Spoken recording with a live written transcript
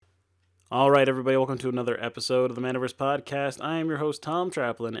All right, everybody, welcome to another episode of the Manaverse Podcast. I am your host, Tom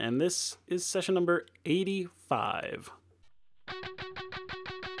Traplin, and this is session number 85.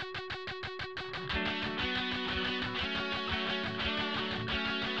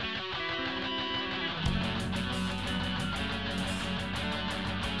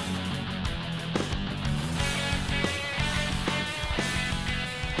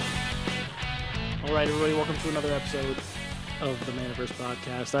 All right, everybody, welcome to another episode of the Manaverse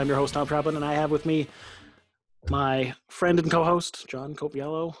Podcast. I'm your host, Tom Traplin, and I have with me my friend and co-host, John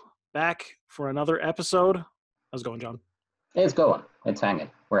Copiello, back for another episode. How's it going, John? It's going. It's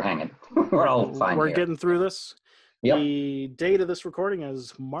hanging. We're hanging. We're all fine We're here. getting through this. Yep. The date of this recording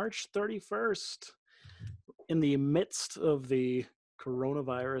is March 31st, in the midst of the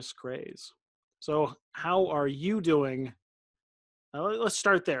coronavirus craze. So how are you doing? Let's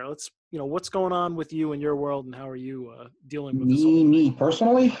start there. What's going on with you and your world, and how are you dealing with this? Me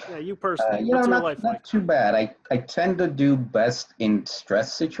personally? Yeah, you personally. What's your life like? Not too bad. I tend to do best in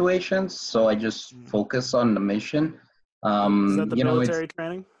stress situations, so I just focus on the mission. Is that the military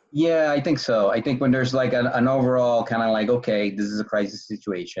training? Yeah, I think so. I think when there's like an overall kind of like, okay, this is a crisis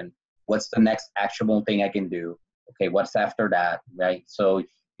situation. What's the next actionable thing I can do? Okay, what's after that, right? So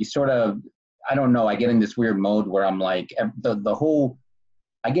you sort of, I don't know, I get in this weird mode where I'm like,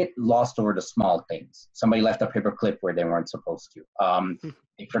 I get lost over the small things. Somebody left a paper clip where they weren't supposed to.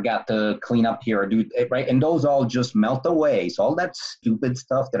 They forgot to clean up here or do it, right? And those all just melt away. So all that stupid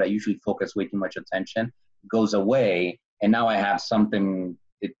stuff that I usually focus way too much attention goes away. And now I have something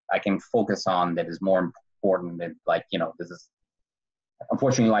that I can focus on that is more important than, like, this is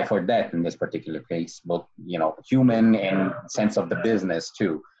unfortunately life or death in this particular case, both, human and sense of the business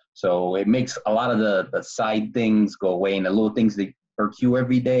too. So it makes a lot of the side things go away, and the little things that hurt you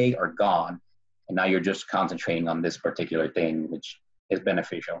every day are gone. And now you're just concentrating on this particular thing, which is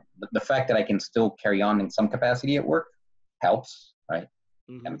beneficial. The fact that I can still carry on in some capacity at work helps, right?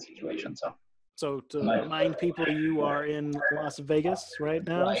 Kind of situation. So to remind people, you are in Las Vegas right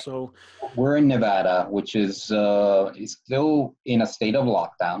now. Right. So we're in Nevada, which is still in a state of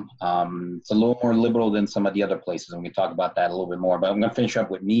lockdown. It's a little more liberal than some of the other places, and we can talk about that a little bit more. But I'm going to finish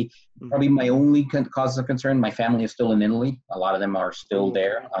up with me. Probably my only cause of concern, my family is still in Italy. A lot of them are still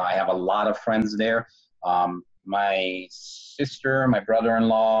there. I have a lot of friends there. My sister, my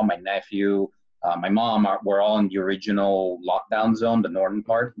brother-in-law, my nephew, my mom, we're all in the original lockdown zone, the northern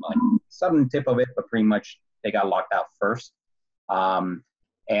part, like southern tip of it, but pretty much they got locked out first. I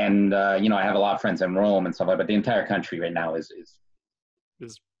have a lot of friends in Rome and stuff like that, but the entire country right now is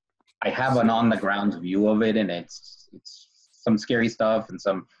I have an on-the-ground view of it, and it's some scary stuff and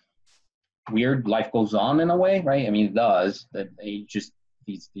some weird life goes on in a way, right? I mean, it does. That they just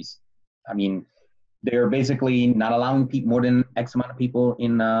they're basically not allowing more than X amount of people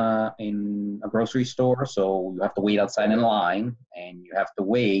in a grocery store. So you have to wait outside in line, and you have to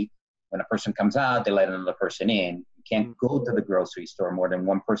wait. When a person comes out, they let another person in. You can't go to the grocery store more than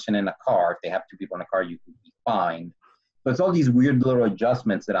one person in a car. If they have two people in a car, you can be fined. So it's all these weird little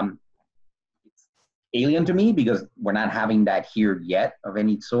adjustments that it's alien to me because we're not having that here yet of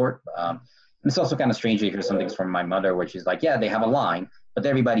any sort. And it's also kind of strange to hear some things from my mother, where she's like, yeah, they have a line, but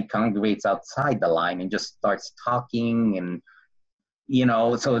everybody congregates outside the line and just starts talking, and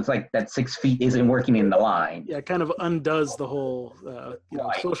so it's like that 6 feet isn't working in the line. Yeah, it kind of undoes the whole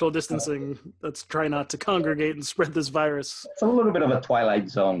social distancing. Let's try not to congregate and spread this virus. It's a little bit of a Twilight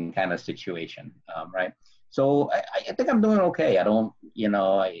Zone kind of situation, right? So I think I'm doing okay. I don't,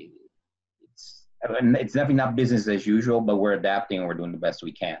 it's definitely not business as usual, but we're adapting and we're doing the best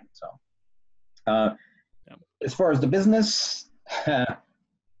we can. So as far as the business,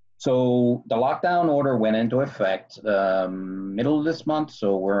 so the lockdown order went into effect middle of this month.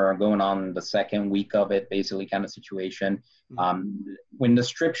 So we're going on the second week of it, basically, kind of situation. When the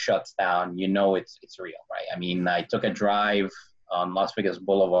strip shuts down, it's real, right? I mean, I took a drive on Las Vegas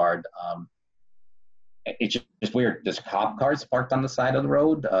Boulevard. It's just weird. There's cop cars parked on the side of the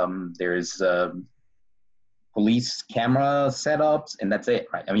road. There's police camera setups, and that's it,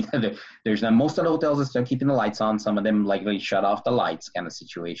 right? I mean, there's most of the hotels are still keeping the lights on. Some of them likely shut off the lights, kind of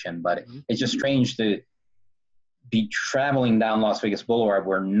situation. But it's just strange to be traveling down Las Vegas Boulevard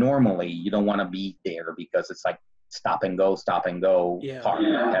where normally you don't want to be there because it's like stop and go park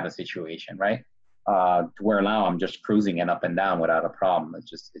kind of situation, right? To where now I'm just cruising and up and down without a problem.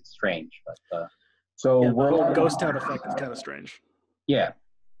 It's strange, but the whole ghost town effect is kind of strange. Yeah.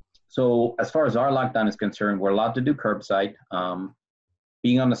 So as far as our lockdown is concerned, we're allowed to do curbside.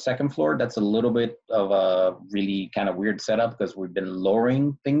 Being on the second floor, that's a little bit of a really kind of weird setup because we've been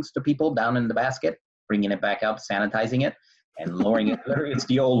lowering things to people down in the basket, bringing it back up, sanitizing it. and lowering it. Literally, it's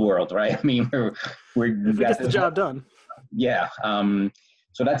the old world, right? I mean, we've If it got gets the this. job done. Yeah.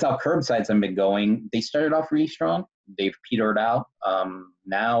 So that's how curbsides have been going. They started off really strong. They've petered out.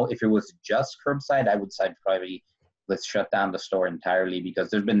 Now, if it was just curbside, I would say probably let's shut down the store entirely, because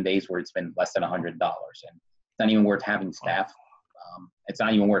there's been days where it's been less than $100, and it's not even worth having staff. It's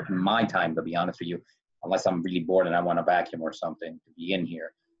not even worth my time, to be honest with you, unless I'm really bored and I want to vacuum or something to be in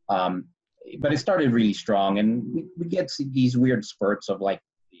here. But it started really strong, and we get these weird spurts of like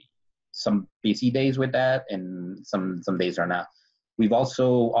some busy days with that, and some days are not. We've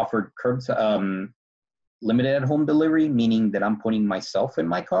also offered limited at home delivery, meaning that I'm putting myself in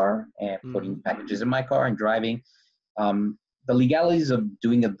my car and putting packages in my car and driving. The legalities of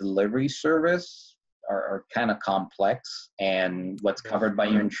doing a delivery service are kind of complex, and what's covered by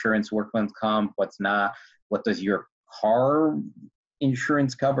your insurance, workman's comp, what's not, what does your car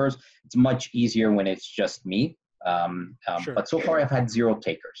insurance covers. It's much easier when it's just me. Sure. But so far I've had 0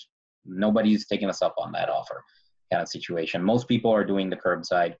 takers. Nobody's taken us up on that offer kind of situation. Most people are doing the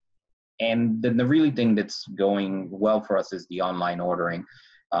curbside. And the really thing that's going well for us is the online ordering.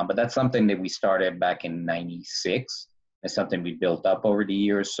 But that's something that we started back in '96. It's something we built up over the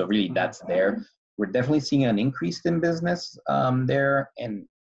years. So really that's there. We're definitely seeing an increase in business there. And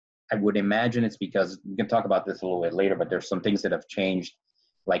I would imagine it's because, we can talk about this a little bit later, but there's some things that have changed,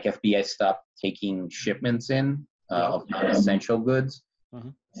 like FBI stopped taking shipments in of non-essential goods.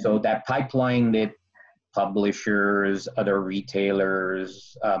 So that pipeline that publishers, other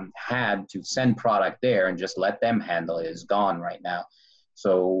retailers had to send product there and just let them handle it is gone right now.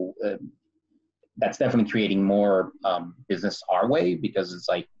 So that's definitely creating more business our way, because it's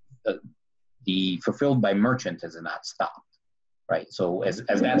like the fulfilled by merchant has not stopped, right? So as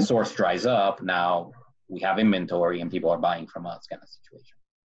that source dries up, now we have inventory and people are buying from us, kind of situation.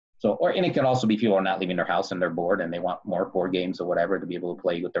 So, and it can also be people are not leaving their house and they're bored and they want more board games or whatever to be able to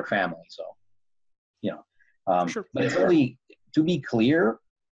play with their family. So, you know, Sure. but it's really, to be clear,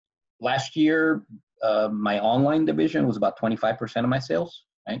 last year, my online division was about 25% of my sales,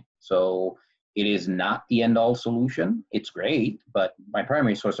 right? So it is not the end all solution. It's great, but my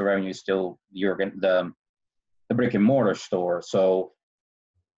primary source of revenue is still the brick and mortar store. So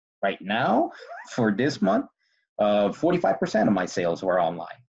right now, for this month, 45% of my sales were online.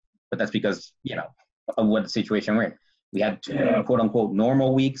 But that's because, you know, of what the situation we're in. We had 2 quote unquote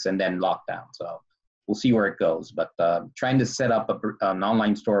normal weeks and then lockdown. So we'll see where it goes. But trying to set up an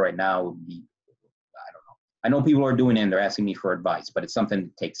online store right now would be, I don't know. I know people are doing it and they're asking me for advice, but it's something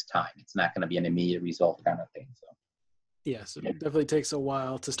that takes time. It's not going to be an immediate result kind of thing. So. Yes, it definitely takes a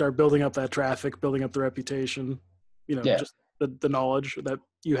while to start building up that traffic, building up the reputation, you know, just the knowledge that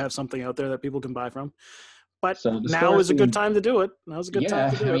you have something out there that people can buy from. But so now is a good time to do it. Now's a good time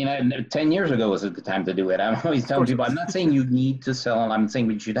to do it. I mean, 10 years ago was a good time to do it. I'm always telling people, I'm not saying you need to sell. I'm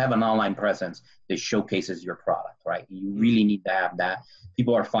saying you should have an online presence that showcases your product, right? You really need to have that.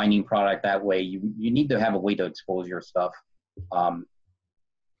 People are finding product that way. You need to have a way to expose your stuff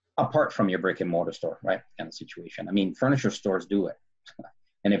apart from your brick and mortar store, right? Kind of situation. I mean, furniture stores do it.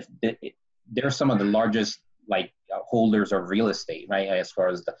 And if they're some of the largest holders of real estate, right? As far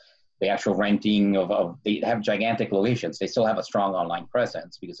as the actual renting of they have gigantic locations. They still have a strong online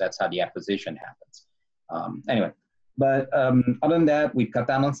presence because that's how the acquisition happens. Anyway, but other than that, we've cut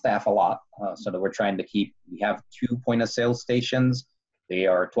down on staff a lot so that we're trying to we have 2 point of sale stations. They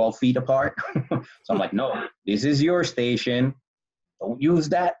are 12 feet apart. So I'm like, no, this is your station. Don't use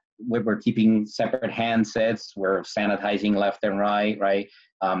that. We're keeping separate handsets. We're sanitizing left and right?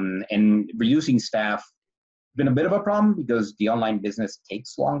 And reducing staff been a bit of a problem because the online business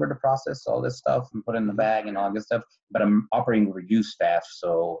takes longer to process all this stuff and put in the bag and all this stuff, but I'm operating with reduced staff.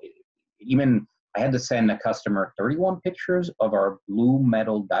 So even I had to send a customer 31 pictures of our blue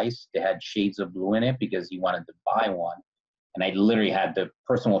metal dice that had shades of blue in it because he wanted to buy one. And I literally had to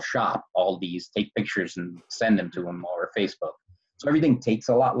personal shop all these, take pictures and send them to him over Facebook. So everything takes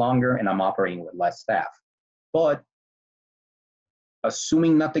a lot longer and I'm operating with less staff. But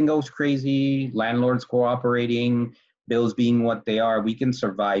assuming nothing goes crazy, landlords cooperating, bills being what they are, we can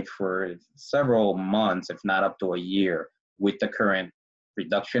survive for several months, if not up to a year, with the current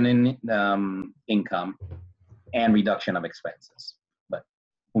reduction in income and reduction of expenses. But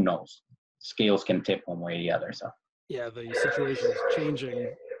who knows? Scales can tip one way or the other. So yeah, the situation is changing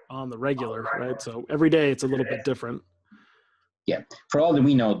on the regular, right? So every day it's a little bit different. Yeah, for all that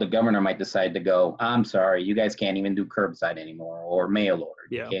we know, the governor might decide to go, I'm sorry, you guys can't even do curbside anymore or mail order.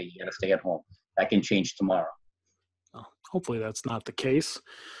 Yeah. Okay, you got to stay at home. That can change tomorrow. Oh, hopefully that's not the case.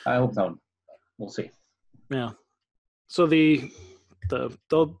 I hope so. We'll see. Yeah. So the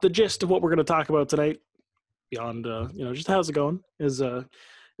gist of what we're going to talk about tonight, beyond just how's it going is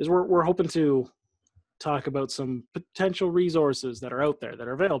we're hoping to talk about some potential resources that are out there that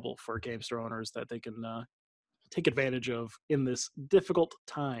are available for game store owners that they can take advantage of in this difficult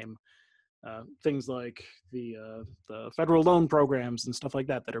time. Things like the federal loan programs and stuff like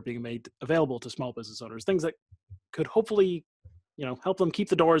that that are being made available to small business owners. Things that could hopefully, help them keep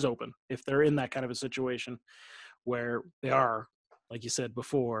the doors open if they're in that kind of a situation where they are, like you said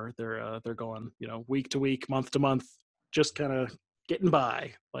before, they're going, week to week, month to month, just kind of getting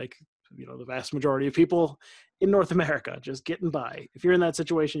by. Like, the vast majority of people in North America just getting by. If you're in that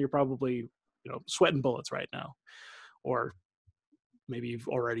situation, you're probably, sweating bullets right now, or maybe you've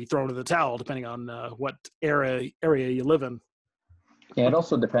already thrown in the towel, depending on what area you live in. Yeah, it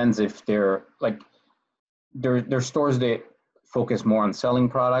also depends if they're like there's stores that focus more on selling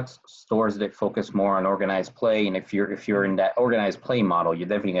products, stores that focus more on organized play. And if you're in that organized play model, you're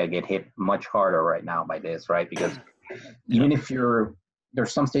definitely gonna get hit much harder right now by this, right? Because Yeah. even if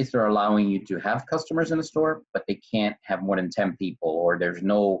there's some states that are allowing you to have customers in the store, but they can't have more than 10 people, or there's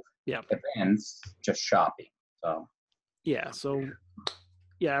no Yeah. events, just shopping. So Yeah. So,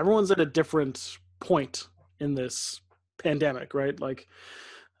 yeah, everyone's at a different point in this pandemic, right? Like,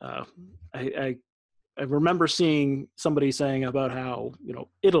 uh, I I remember seeing somebody saying about how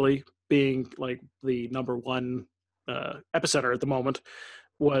Italy being like the number one epicenter at the moment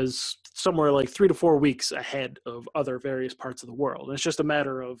was somewhere like 3 to 4 weeks ahead of other various parts of the world. And it's just a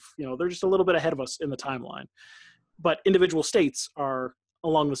matter of they're just a little bit ahead of us in the timeline. But individual states are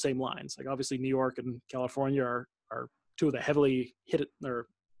along the same lines. Like obviously New York and California are two of the heavily hit, or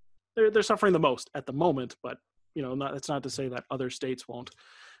they're suffering the most at the moment. But that's not to say that other states won't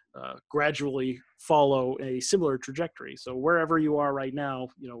gradually follow a similar trajectory. So wherever you are right now,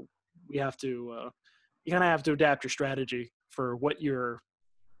 we have to you kind of have to adapt your strategy for what your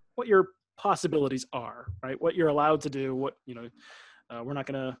possibilities are, right? What you're allowed to do. We're not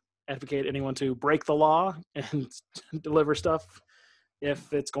going to advocate anyone to break the law and deliver stuff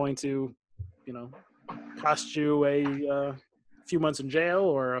if it's going to, cost you a few months in jail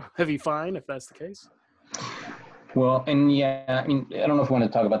or a heavy fine if that's the case. well, and yeah, I mean, I don't know if we want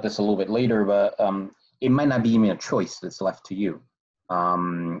to talk about this a little bit later, but it might not be even a choice that's left to you.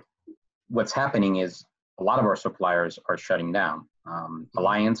 Um, what's happening is a lot of our suppliers are shutting down.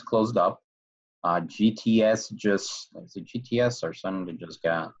 Alliance closed up. GTS is it GTS or something that just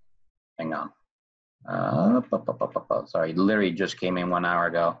got, hang on. Sorry, literally just came in 1 hour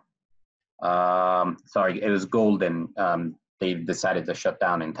ago. Sorry, it was Golden. They decided to shut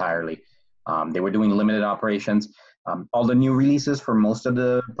down entirely. They were doing limited operations. All the new releases for most of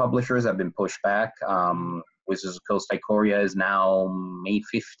the publishers have been pushed back. Wizards of Coast Ikoria is now May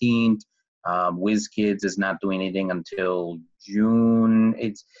 15th. WizKids is not doing anything until June.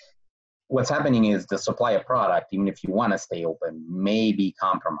 What's happening is the supply of product, even if you want to stay open, may be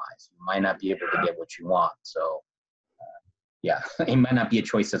compromised. You might not be able to get what you want. So, yeah, it might not be a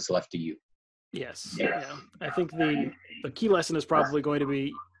choice that's left to you. Yes. Yeah. I think the key lesson is probably going to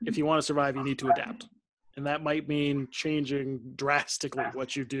be, if you want to survive, you need to adapt. And that might mean changing drastically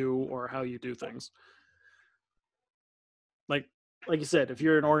what you do or how you do things. Like you said, if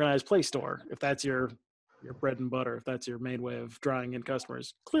you're an organized play store, if that's your bread and butter, if that's your main way of drawing in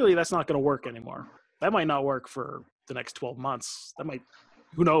customers, clearly that's not going to work anymore. That might not work for the next 12 months.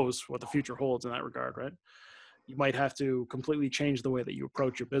 Who knows what the future holds in that regard, right? You might have to completely change the way that you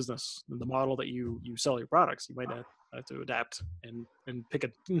approach your business and the model that you sell your products. You might have to adapt and pick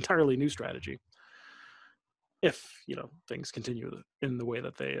an entirely new strategy if things continue in the way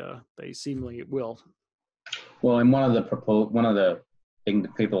that they seemingly will. Well, and one of the things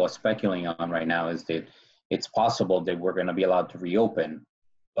that people are speculating on right now is that it's possible that we're going to be allowed to reopen,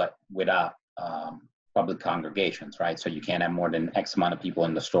 but without public congregations, right? So you can't have more than X amount of people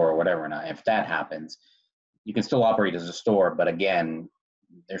in the store or whatever. Now, if that happens, you can still operate as a store, but again,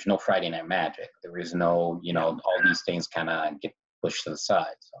 there's no Friday Night Magic. There is no, all these things kind of get pushed to the side.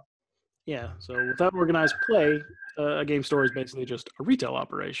 So. Yeah. So without organized play, a game store is basically just a retail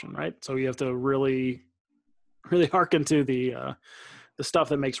operation, right? So you have to really, really hearken to the stuff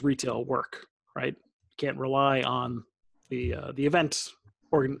that makes retail work, right? You can't rely on the event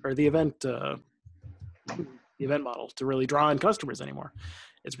or the event model to really draw in customers anymore.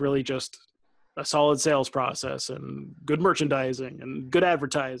 It's really just a solid sales process and good merchandising and good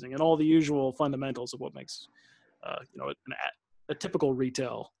advertising and all the usual fundamentals of what makes a typical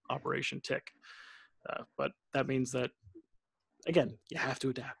retail operation tick. But that means that, again, you have to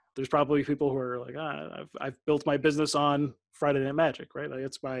adapt. There's probably people who are like, I've built my business on Friday Night Magic, right? Like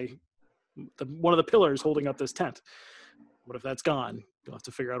it's one of the pillars holding up this tent. What if that's gone? you'll have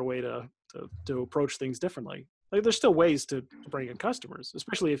to figure out a way to approach things differently. Like there's still ways to bring in customers,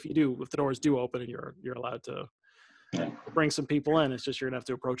 especially if the doors do open and you're allowed to bring some people in. It's just you're gonna have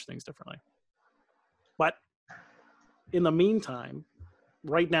to approach things differently. But in the meantime,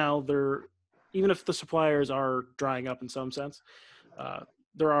 right now, even if the suppliers are drying up in some sense,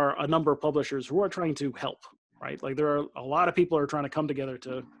 there are a number of publishers who are trying to help, right? Like there are a lot of people who are trying to come together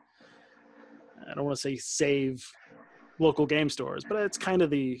to, I don't want to say save local game stores, but it's kind of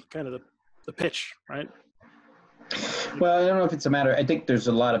the pitch, right? Well, I don't know if it's a matter. I think there's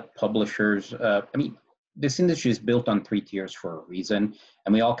a lot of publishers. I mean, this industry is built on 3 tiers for a reason,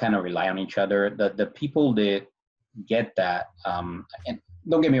 and we all kind of rely on each other. The people that get that, and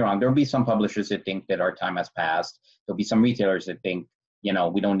don't get me wrong, there'll be some publishers that think that our time has passed. There'll be some retailers that think,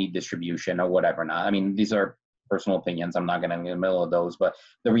 we don't need distribution or whatever. Not. I mean, these are personal opinions. I'm not going to in the middle of those, but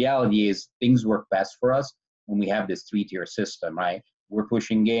the reality is things work best for us when we have this 3-tier system, right? We're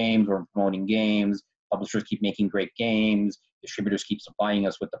pushing games, we're promoting games. Publishers keep making great games. Distributors keep supplying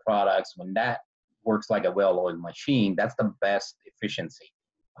us with the products. When that works like a well-oiled machine, that's the best efficiency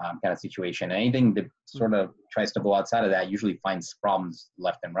kind of situation. Anything that sort of tries to go outside of that usually finds problems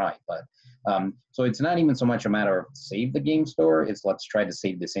left and right. But so it's not even so much a matter of save the game store. It's let's try to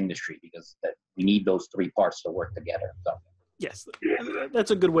save this industry because we need those 3 parts to work together. So. Yes,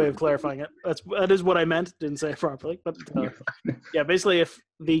 that's a good way of clarifying it. That is what I meant. Didn't say it properly, but yeah, basically, if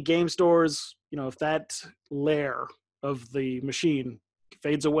the game stores, if that layer of the machine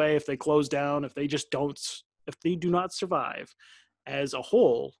fades away, if they close down, if they do not survive as a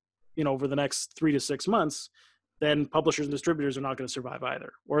whole, over the next 3 to 6 months, then publishers and distributors are not going to survive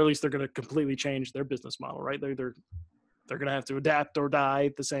either, or at least they're going to completely change their business model, right? They're going to have to adapt or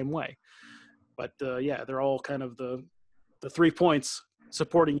die the same way. But yeah, they're all kind of the 3 points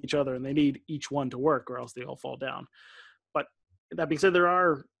supporting each other, and they need each one to work or else they all fall down. But that being said, there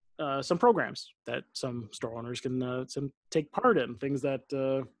are some programs that some store owners can take part in, things that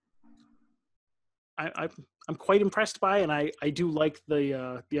I'm quite impressed by, and I do like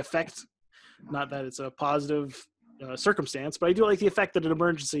the effect. Not that it's a positive circumstance, but I do like the effect that an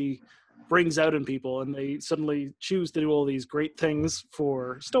emergency brings out in people, and they suddenly choose to do all these great things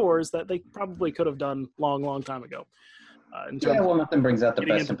for stores that they probably could have done long time ago. Nothing brings out the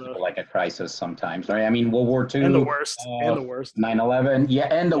best in people like a crisis sometimes, right? I mean, World War II. And the worst. 9/11.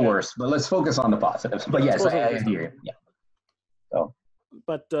 Yeah, and the worst. But let's focus on the positives. But yes, I hear you. Yeah. So.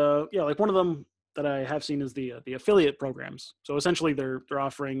 But like one of them that I have seen is the affiliate programs. So essentially they're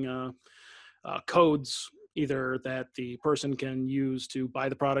offering codes either that the person can use to buy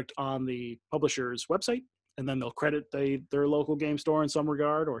the product on the publisher's website, and then they'll credit their local game store in some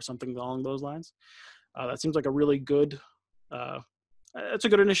regard or something along those lines. That seems like a really good, it's a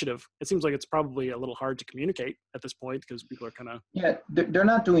good initiative. It seems like it's probably a little hard to communicate at this point because people are kind of... Yeah, they're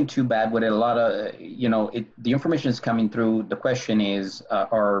not doing too bad with it. A lot of, the information is coming through. The question is,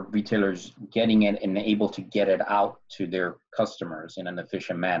 are retailers getting it and able to get it out to their customers in an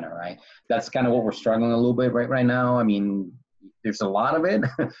efficient manner, right? That's kind of what we're struggling a little bit right now. I mean, there's a lot of it,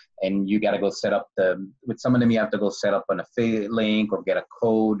 and you got to go set up with some of them, you have to go set up an affiliate link or get a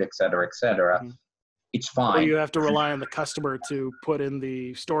code, et cetera, et cetera. Mm-hmm. It's fine. Or you have to rely on the customer to put in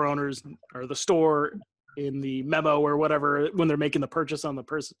the store owners or the store in the memo or whatever when they're making the purchase on the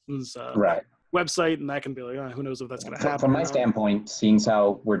person's website, and that can be like, who knows if that's going to happen. From my standpoint, seeing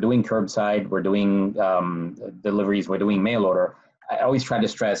how we're doing curbside, we're doing deliveries, we're doing mail order, I always try to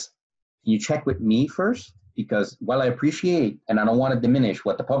stress, can you check with me first? Because while I appreciate and I don't want to diminish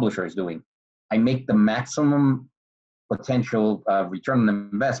what the publisher is doing, I make the maximum potential return on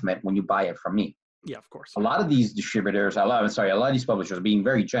investment when you buy it from me. Yeah, of course. A lot of these distributors, a lot of these publishers are being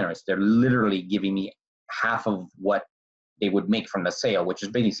very generous. They're literally giving me half of what they would make from the sale, which is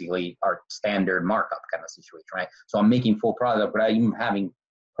basically our standard markup kind of situation, right? So I'm making full product without even having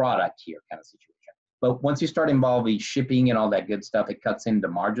product here kind of situation. But once you start involving shipping and all that good stuff, it cuts into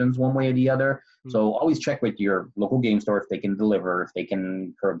margins one way or the other. Mm-hmm. So always check with your local game store if they can deliver, if they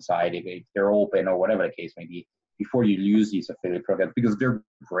can curbside, if they're open or whatever the case may be, before you use these affiliate programs, because they're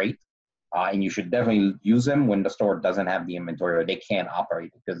great. And you should definitely use them when the store doesn't have the inventory or they can't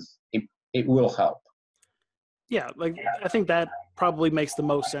operate, because it will help. Yeah, I think that probably makes the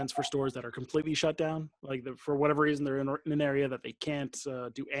most sense for stores that are completely shut down. For whatever reason, they're in an area that they can't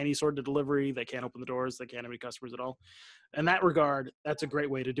do any sort of delivery. They can't open the doors. They can't have any customers at all. In that regard, that's a great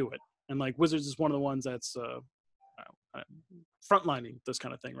way to do it. And Wizards is one of the ones that's frontlining this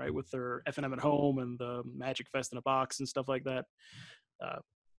kind of thing, right? With their F&M at Home and the Magic Fest in a Box and stuff like that.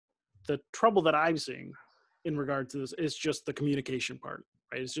 The trouble that I'm seeing in regard to this is just the communication part,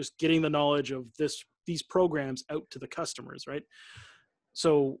 right? It's just getting the knowledge of these programs out to the customers, right?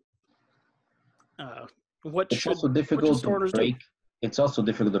 So, uh, what It's should also what should difficult to store owners do? break. It's also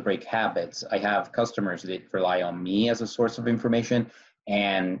difficult to break habits. I have customers that rely on me as a source of information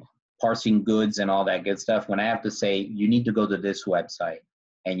and parsing goods and all that good stuff. When I have to say, you need to go to this website,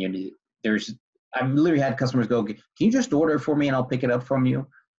 and you need, there's, I've literally had customers go, can you just order for me and I'll pick it up from you?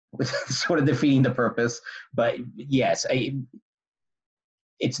 Sort of defeating the purpose. But yes,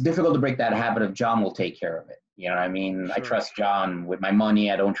 it's difficult to break that habit of John will take care of it. You know what I mean? I Sure. trust John with my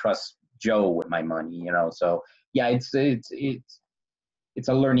money. I don't trust Joe with my money, you know? So yeah, it's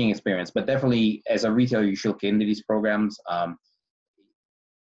a learning experience, but definitely as a retailer, you should look into these programs. Are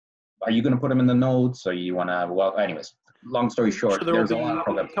you going to put them in the notes, or you want to, well, anyways, long story short, Sure, there will there's a be lot of a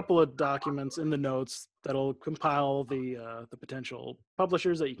programs. couple of documents in the notes that'll compile the potential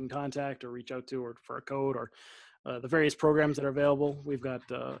publishers that you can contact or reach out to, or for a code, or the various programs that are available. We've got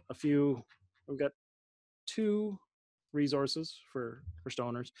a few. We've got 2 resources for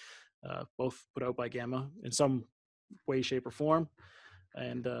stoners, both put out by Gamma in some way, shape, or form.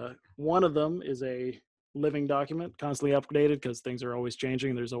 And one of them is a living document, constantly updated because things are always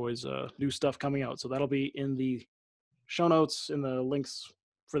changing. There's always new stuff coming out. So that'll be in the show notes, in the links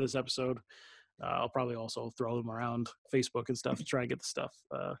for this episode. I'll probably also throw them around Facebook and stuff to try and get the stuff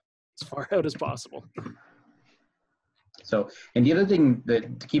as far out as possible. So, and the other thing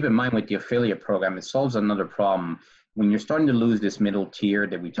that to keep in mind with the affiliate program, it solves another problem. When you're starting to lose this middle tier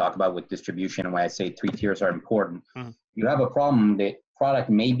that we talk about with distribution, and why I say 3 tiers are important, you have a problem that product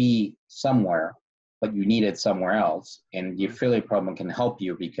may be somewhere, but you need it somewhere else. And the affiliate program can help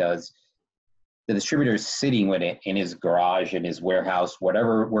you because the distributor is sitting with it in his garage, in his warehouse,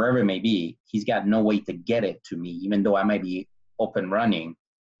 whatever, wherever it may be. He's got no way to get it to me, even though I might be up and running,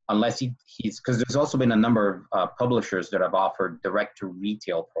 unless he's, because there's also been a number of publishers that have offered direct to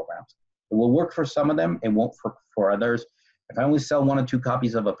retail programs. It will work for some of them. It won't for others. If I only sell 1 or 2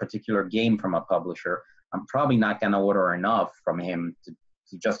 copies of a particular game from a publisher, I'm probably not going to order enough from him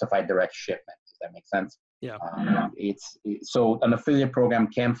to justify direct shipment. Does that make sense? Yeah. So an affiliate program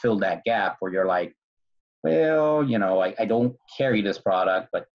can fill that gap where you're like, well, you know, I don't carry this product,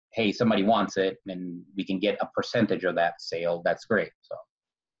 but hey, somebody wants it, and we can get a percentage of that sale. That's great. So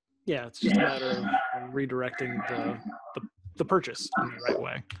yeah, it's just a matter of redirecting the purchase in the right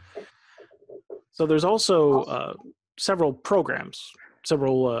way. So there's also several programs,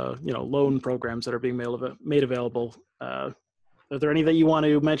 several loan programs that are being made available. Are there any that you want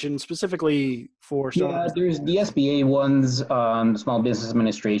to mention specifically for yeah, stoners? there's the SBA ones. Small business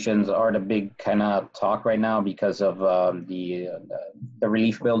administrations are the big kind of talk right now because of the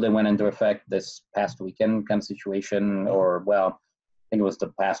relief bill that went into effect this past weekend kind of situation, or well, I think it was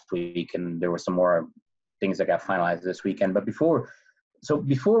the past week, and there were some more things that got finalized this weekend. But before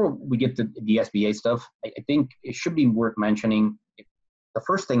we get to the SBA stuff, I think it should be worth mentioning. The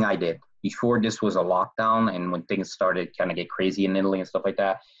first thing I did before this was a lockdown and when things started kind of get crazy in Italy and stuff like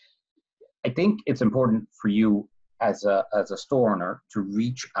that, I think it's important for you as a store owner to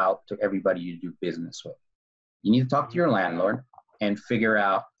reach out to everybody you do business with. You need to talk to your landlord and figure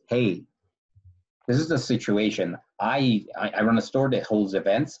out, hey, this is the situation. I run a store that holds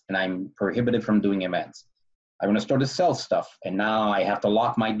events, and I'm prohibited from doing events. I run a store that sells stuff, and now I have to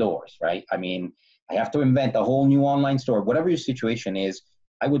lock my doors, right? I mean, I have to invent a whole new online store. Whatever your situation is,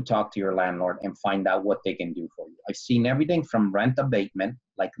 I would talk to your landlord and find out what they can do for you. I've seen everything from rent abatement,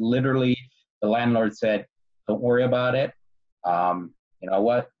 like literally the landlord said, don't worry about it. You know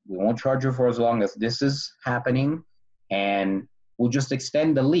what? We won't charge you for as long as this is happening, and we'll just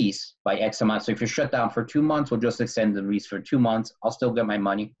extend the lease by X amount. So if you're shut down for 2 months, we'll just extend the lease for 2 months. I'll still get my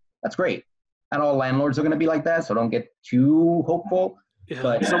money. That's great. Not all landlords are going to be like that, so don't get too hopeful. Yeah,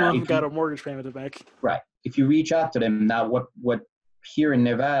 But some of them got a mortgage payment to make. right, if you reach out to them now, what here in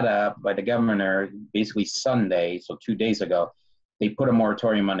Nevada by the governor, basically Sunday, so 2 days ago, they put a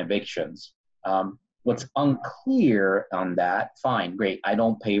moratorium on evictions. What's unclear on that? Fine, great. I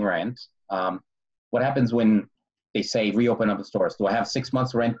don't pay rent. What happens when they say reopen up the stores? Do I have 6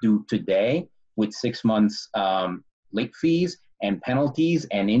 months rent due today with 6 months late fees and penalties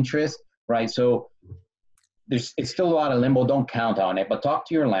and interest? Right. So it's still a lot of limbo. Don't count on it, but talk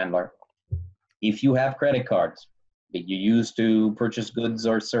to your landlord. If you have credit cards that you use to purchase goods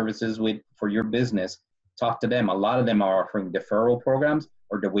or services for your business, talk to them. A lot of them are offering deferral programs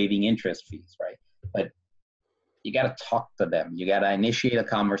or they're waiving interest fees, right? But you got to talk to them. You got to initiate a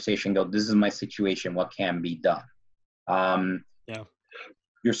conversation. Go, this is my situation. What can be done? Yeah.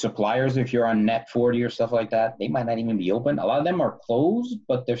 Your suppliers, if you're on Net 40 or stuff like that, they might not even be open. A lot of them are closed,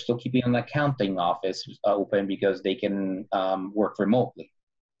 but they're still keeping an accounting office open because they can work remotely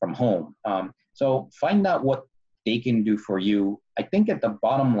from home. So find out what they can do for you. I think at the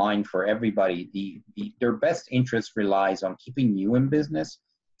bottom line for everybody, their best interest relies on keeping you in business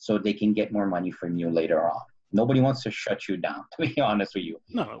so they can get more money from you later on. Nobody wants to shut you down, to be honest with you.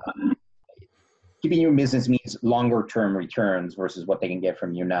 No. Keeping you in business means longer term returns versus what they can get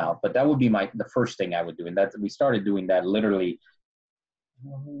from you now. But that would be the first thing I would do. And that we started doing that literally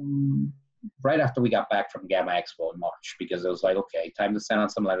right after we got back from Gamma Expo in March, because it was like, okay, time to send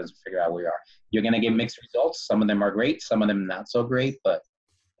out some letters and figure out where we are. You're going to get mixed results. Some of them are great, some of them not so great, but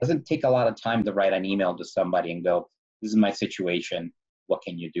it doesn't take a lot of time to write an email to somebody and go, this is my situation. What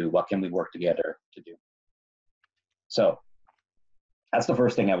can you do? What can we work together to do? So that's the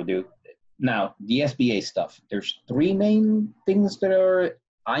first thing I would do. Now, the SBA stuff, there's three main things that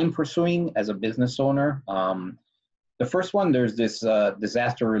I'm pursuing as a business owner. The first one, there's this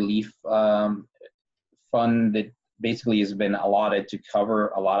disaster relief fund that basically has been allotted to cover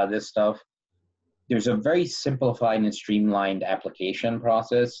a lot of this stuff. There's a very simplified and streamlined application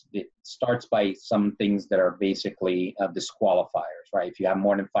process. It starts by some things that are basically disqualifiers, right? If you have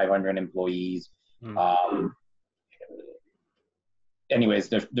more than 500 employees, anyways,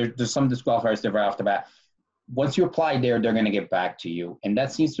 there's some disqualifiers that right off the bat. Once you apply there, they're going to get back to you. And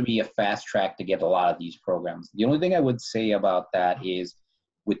that seems to be a fast track to get a lot of these programs. The only thing I would say about that is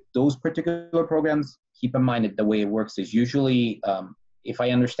with those particular programs, keep in mind that the way it works is usually, if I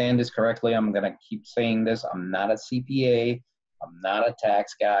understand this correctly, I'm going to keep saying this. I'm not a CPA. I'm not a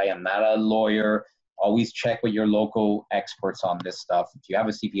tax guy. I'm not a lawyer. Always check with your local experts on this stuff. If you have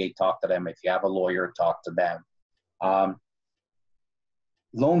a CPA, talk to them. If you have a lawyer, talk to them.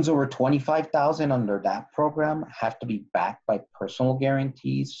 Loans over $25,000 under that program have to be backed by personal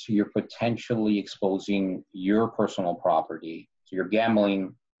guarantees. So you're potentially exposing your personal property. So you're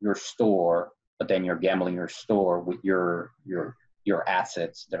gambling your store, but then you're gambling your store with your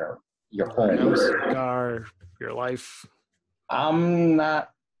assets that are your home. Your car, your life. I'm not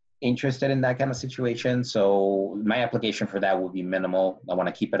interested in that kind of situation. So my application for that would be minimal. I want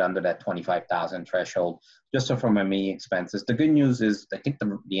to keep it under that 25,000 threshold, just so for my main expenses. The good news is I think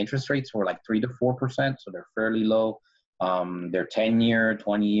the interest rates were like 3 to 4%, so they're fairly low. They're 10-year,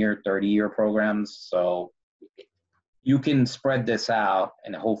 20-year, 30-year programs. So you can spread this out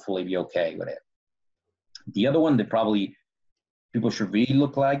and hopefully be okay with it. The other one that probably people should really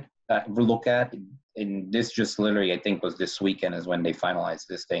look at, and this just literally, I think, was this weekend is when they finalized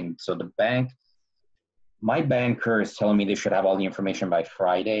this thing. So my banker is telling me they should have all the information by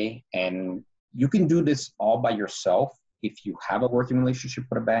Friday. And you can do this all by yourself if you have a working relationship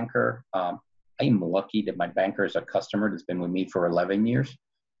with a banker. I am lucky that my banker is a customer that's been with me for 11 years.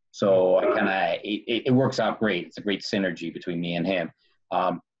 So it works out great. It's a great synergy between me and him.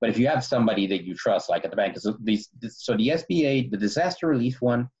 But if you have somebody that you trust, like at the bank, so the SBA, the disaster relief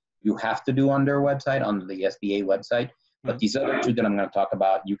one, you have to do on their website, on the SBA website. But these other two that I'm going to talk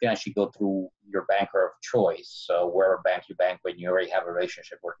about, you can actually go through your banker of choice. So wherever bank you bank when you already have a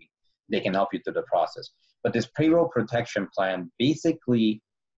relationship working, they can help you through the process. But this payroll protection plan, basically,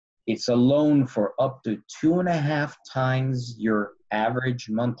 it's a loan for up to 2.5 times your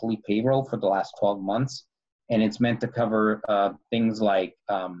average monthly payroll for the last 12 months. And it's meant to cover things like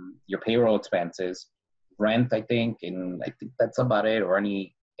your payroll expenses, rent, I think, and I think that's about it, or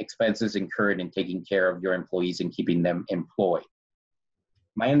any expenses incurred in taking care of your employees and keeping them employed.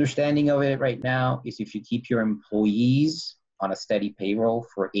 My understanding of it right now is if you keep your employees on a steady payroll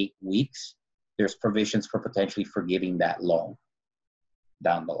for 8 weeks, there's provisions for potentially forgiving that loan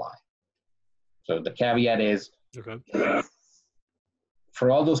down the line. So the caveat is, okay, for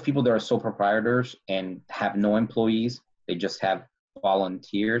all those people that are sole proprietors and have no employees, they just have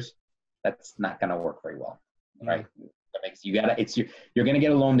volunteers, that's not going to work very well, right? You're going to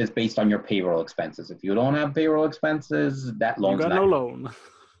get a loan that's based on your payroll expenses. If you don't have payroll expenses, that loan's you got no loan.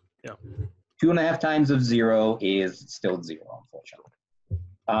 Yeah. 2.5 times of zero is still zero,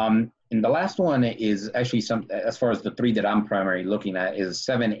 unfortunately. And the last one is actually as far as the three that I'm primarily looking at, is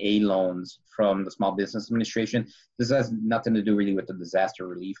 7A loans from the Small Business Administration. This has nothing to do really with the disaster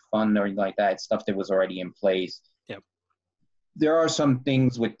relief fund or anything like that. It's stuff that was already in place. Yep. There are some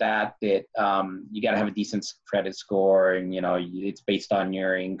things with that you got to have a decent credit score, and it's based on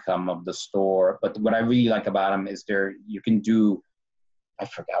your income of the store. But what I really like about them is you can do, I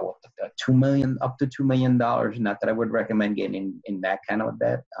forgot what $2 million, up to $2 million. Not that I would recommend getting in that kind of a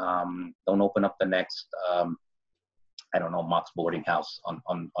debt. Don't open up the next, I don't know, Mox boarding house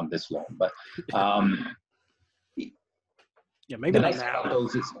on this loan. But yeah, maybe the nice thing about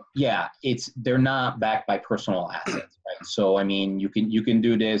those is, they're not backed by personal assets, right? So I mean, you can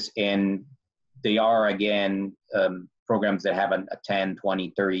do this, and they are again programs that have a 10,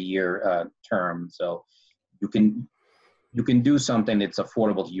 20, 30-year term. So you can. you can do something that's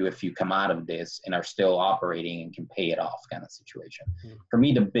affordable to you if you come out of this and are still operating and can pay it off kind of situation. For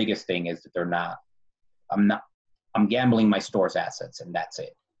me, the biggest thing is that I'm gambling my store's assets and that's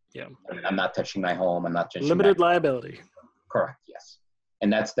it. Yeah. I'm not touching my home. I'm not touching limited liability. Correct. Yes.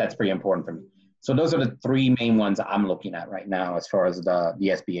 And that's pretty important for me. So those are the three main ones I'm looking at right now as far as the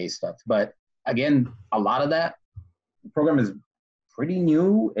SBA stuff. But again, a lot of that program is pretty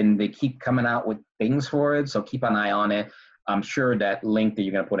new and they keep coming out with things for it. So keep an eye on it. I'm sure that link that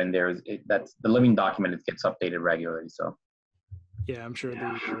you're going to put in there that's the living document. It gets updated regularly. So yeah, I'm sure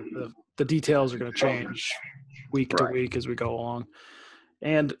the details are going to change week to week as we go along.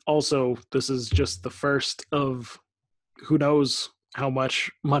 And also, this is just the first of who knows how much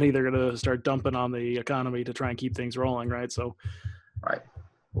money they're going to start dumping on the economy to try and keep things rolling, right? So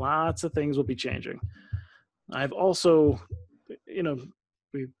lots of things will be changing. I've also,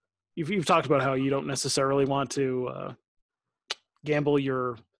 you've talked about how you don't necessarily want to gamble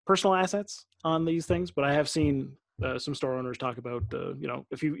your personal assets on these things, but I have seen some store owners talk about,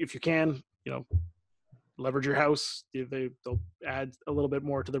 if you can, leverage your house, they'll add a little bit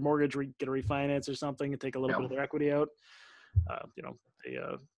more to their mortgage, get a refinance or something, and take a little bit of their equity out.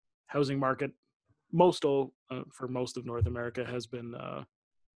 The housing market, for most of North America, has been,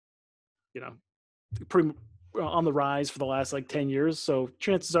 pretty on the rise for the last 10 years. So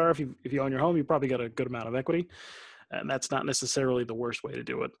chances are, if you own your home, you probably got a good amount of equity, and that's not necessarily the worst way to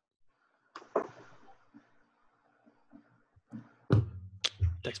do it.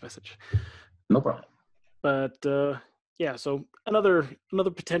 Text message. No problem. But yeah, so another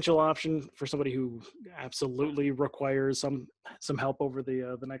potential option for somebody who absolutely requires some help over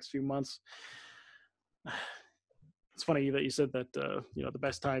the next few months. It's funny that you said that the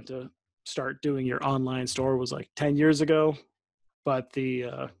best time to start doing your online store was 10 years ago, but the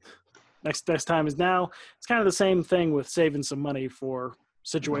next best time is now. It's kind of the same thing with saving some money for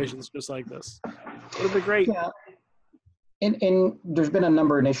situations just like this. It would be great. Yeah. And there's been a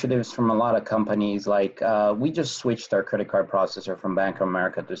number of initiatives from a lot of companies. We just switched our credit card processor from Bank of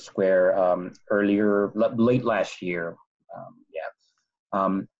America to Square late last year.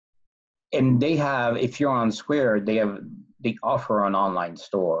 And they have, if you're on Square, they offer an online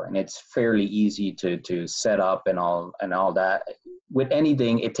store, and it's fairly easy to set up and all that. With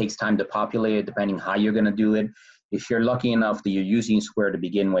anything, it takes time to populate it, depending how you're going to do it. If you're lucky enough that you're using Square to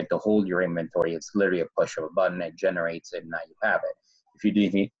begin with to hold your inventory, it's literally a push of a button, it generates it, and now you have it. If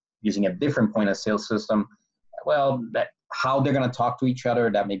you're using a different point of sale system, well, how they're going to talk to each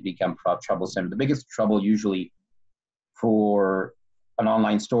other, that may become troublesome. The biggest trouble usually for an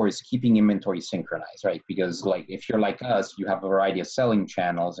online store is keeping inventory synchronized, right? Because if you're like us, you have a variety of selling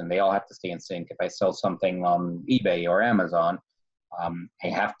channels and they all have to stay in sync. If I sell something on eBay or Amazon, I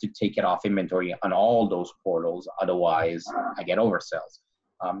have to take it off inventory on all those portals. Otherwise, I get oversells.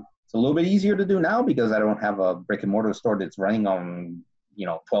 It's a little bit easier to do now because I don't have a brick and mortar store that's running on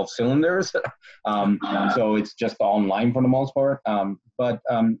 12 cylinders. So it's just online for the most part.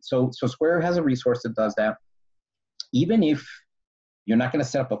 So Square has a resource that does that. Even if you're not going to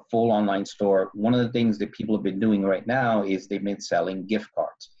set up a full online store, one of the things that people have been doing right now is they've been selling gift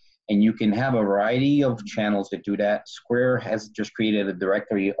cards. And you can have a variety of channels that do that. Square has just created a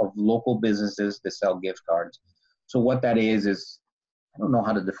directory of local businesses that sell gift cards. So what that is, I don't know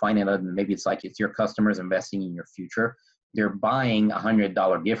how to define it. Maybe it's your customers investing in your future. They're buying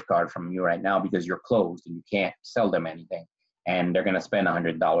 $100 gift card from you right now because you're closed and you can't sell them anything. And they're going to spend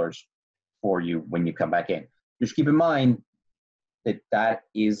 $100 for you when you come back in. Just keep in mind that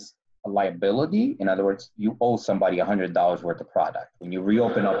is a liability. In other words, you owe somebody $100 worth of product. When you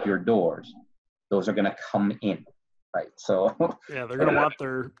reopen up your doors, those are going to come in, right? So yeah, they're going to want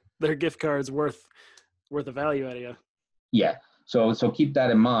their gift cards worth the value out of you. Yeah. So keep that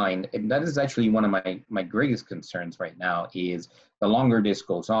in mind. And that is actually one of my greatest concerns right now is the longer this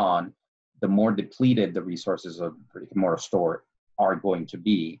goes on, the more depleted the resources of brick and mortar store are going to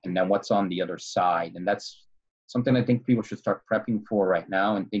be. And then what's on the other side? And that's something I think people should start prepping for right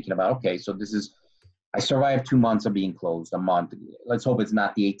now and thinking about, okay, so I survived 2 months of being closed, a month. Let's hope it's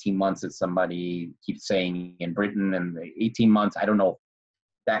not the 18 months that somebody keeps saying in Britain, and the 18 months, I don't know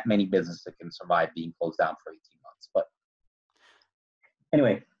that many businesses that can survive being closed down for 18 months. But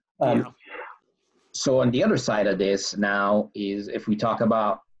anyway, So on the other side of this now is if we talk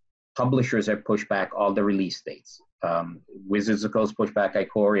about publishers have pushed back all the release dates. Wizards of the Coast pushed back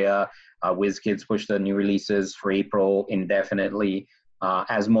Ikoria. WizKids pushed the new releases for April indefinitely.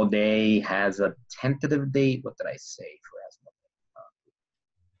 Asmodee has a tentative date. What did I say for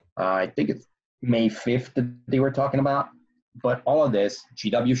Asmodee? I think it's May 5th that they were talking about. But all of this,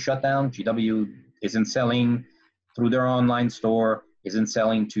 GW shut down. GW isn't selling. through their online store, isn't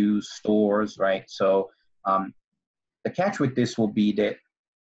selling to stores, right? So the catch with this will be that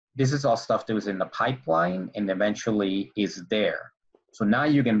this is all stuff that was in the pipeline and eventually is there. So now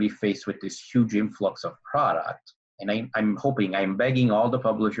you're going to be faced with this huge influx of product. And I'm begging all the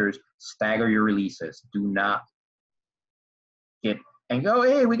publishers, stagger your releases. Do not get and go,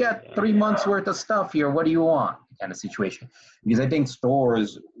 hey, we got 3 months worth of stuff here. What do you want? Kind of situation. Because I think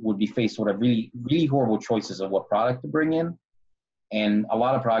stores would be faced with a really, really horrible choices of what product to bring in. And a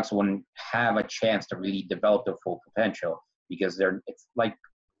lot of products wouldn't have a chance to really develop their full potential because it's like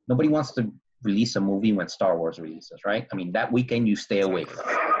nobody wants to release a movie when Star Wars releases, right? I mean, that weekend you stay away from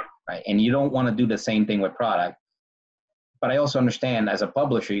it, right? And you don't want to do the same thing with product. But I also understand as a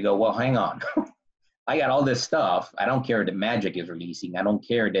publisher, you go, well, hang on. I got all this stuff. I don't care that Magic is releasing. I don't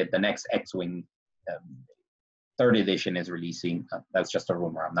care that the next X-Wing third edition is releasing. That's just a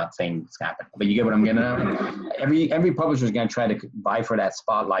rumor. I'm not saying it's happening. But you get what I'm getting at? Every publisher is going to try to vie for that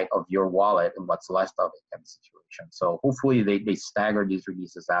spotlight of your wallet and what's left of it kind of situation. So hopefully they stagger these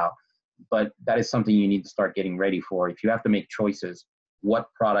releases out. But that is something you need to start getting ready for. If you have to make choices, what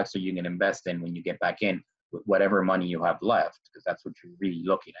products are you going to invest in when you get back in with whatever money you have left? Because that's what you're really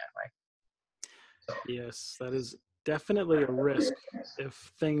looking at, right? Yes, that is definitely a risk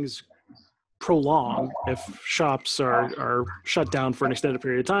if things prolong, if shops are shut down for an extended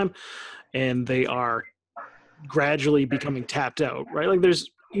period of time and they are gradually becoming tapped out, right? Like there's,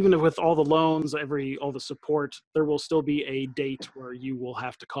 even with all the loans, all the support, there will still be a date where you will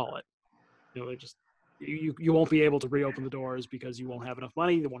have to call it. You won't be able to reopen the doors because you won't have enough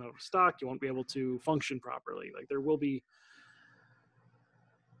money, you won't have stock, you won't be able to function properly. Like there will be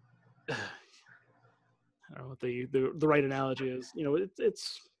I don't know what the right analogy is.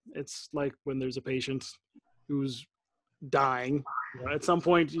 It's like when there's a patient who's dying. At some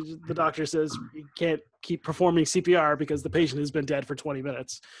point, the doctor says you can't keep performing CPR because the patient has been dead for 20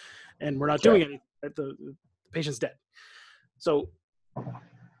 minutes, and we're not doing anything. The patient's dead. So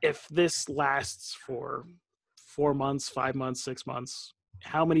if this lasts for 4 months, 5 months, 6 months,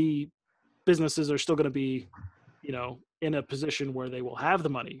 how many businesses are still going to be in a position where they will have the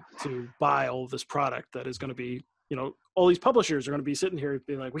money to buy all of this product that is going to be, all these publishers are going to be sitting here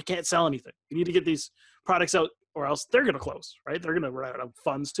being like, we can't sell anything. We need to get these products out or else they're going to close, right? They're going to run out of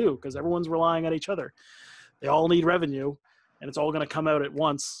funds too because everyone's relying on each other. They all need revenue and it's all going to come out at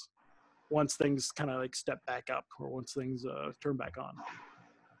once things kind of like step back up or once things turn back on.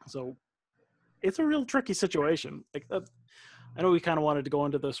 So it's a real tricky situation. Like I know we kind of wanted to go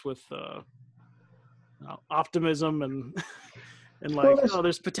into this with optimism and like,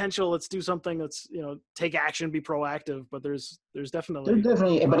 there's potential. Let's do something. Let's take action, be proactive. But there's definitely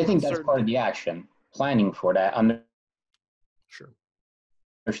but I think that's part of the action planning for that. Sure.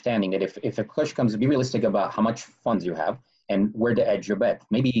 Understanding that if a push comes, be realistic about how much funds you have and where to edge your bet.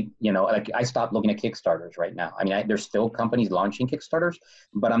 Maybe like I stopped looking at Kickstarters right now. I mean, there's still companies launching Kickstarters,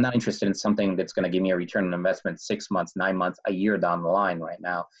 but I'm not interested in something that's going to give me a return on investment 6 months, 9 months, a year down the line right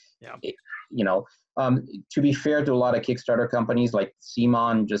now. Yeah. To be fair to a lot of Kickstarter companies, like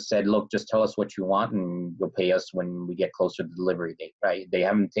Simon just said, look, just tell us what you want and you'll pay us when we get closer to the delivery date, right? They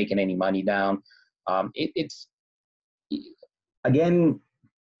haven't taken any money down. It's again,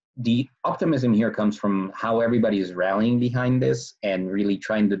 the optimism here comes from how everybody is rallying behind this and really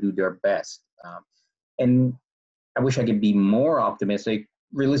trying to do their best. And I wish I could be more optimistic.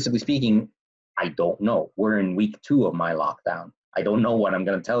 Realistically speaking, I don't know. We're in week 2 of my lockdown. I don't know what I'm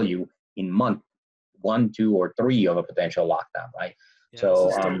going to tell you in month 1, 2, or 3 of a potential lockdown, right? Yeah, so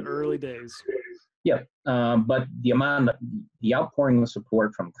it's still early days. Yeah, but the outpouring of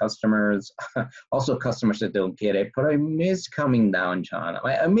support from customers, also customers that don't get it, but I miss coming down, John.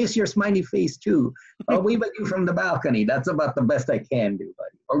 I miss your smiley face too. I'll wave at you from the balcony. That's about the best I can do,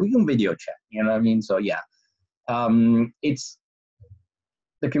 buddy. Or we can video chat, you know what I mean? So yeah, it's,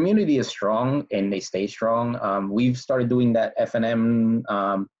 the community is strong and they stay strong. We've started doing that F&M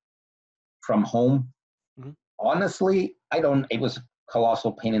from home. Mm-hmm. Honestly, it was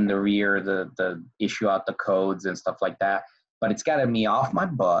colossal pain in the rear, the issue out the codes and stuff like that, but it's gotten me off my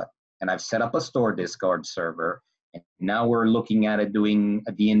butt, and I've set up a store Discord server, and now we're looking at it doing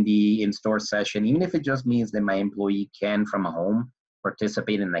a D&D in-store session, even if it just means that my employee can from home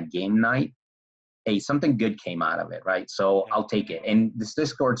participate in a game night. Hey, something good came out of it, right? So I'll take it. And this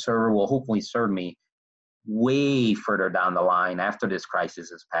Discord server will hopefully serve me way further down the line after this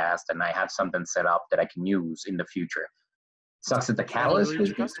crisis has passed and I have something set up that I can use in the future. Sucks that the catalyst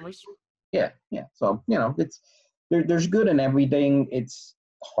is customers. Yeah. So, it's there's good in everything. It's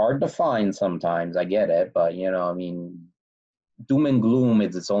hard to find sometimes. I get it, but doom and gloom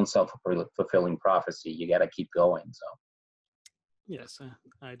is its own self-fulfilling prophecy. You got to keep going. So Yes,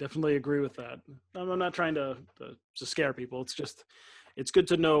 I definitely agree with that. I'm not trying to scare people. It's just, it's good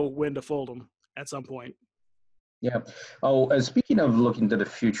to know when to fold them at some point. yeah. Oh, speaking of looking to the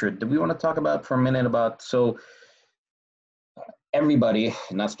future, do we want to talk about for a minute about so everybody,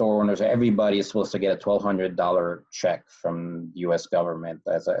 not store owners, everybody is supposed to get a $1,200 check from the U.S. government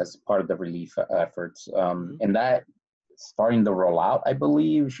as part of the relief efforts, and that starting to roll out, I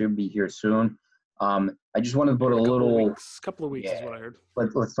believe, should be here soon. I just wanted to put a little, Couple of weeks yeah. is what I heard.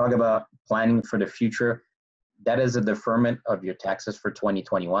 Let's talk about planning for the future. That is a deferment of your taxes for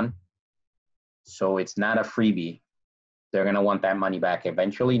 2021, so it's not a freebie. They're gonna want that money back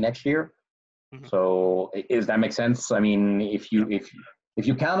eventually next year. So does that make sense? I mean, if you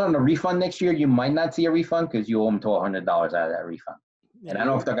count on a refund next year, you might not see a refund because you owe them $1,200 out of that refund. And I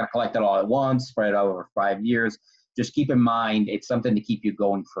don't know if they're going to collect it all at once, spread it over 5 years. Just keep in mind, it's something to keep you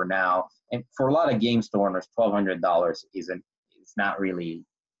going for now. And for a lot of game store owners, $1,200 it's not really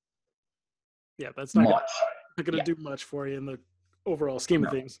That's much. Not going to do much for you in the overall scheme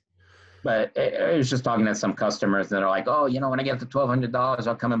of things. But I was just talking to some customers that are like, oh, when I get the $1,200,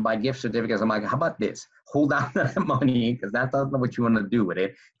 I'll come and buy gift certificates. I'm like, how about this? Hold on to that money because that's not what you want to do with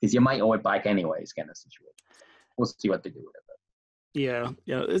it because you might owe it back anyways, kind of situation. So we'll see what they do with it. Yeah.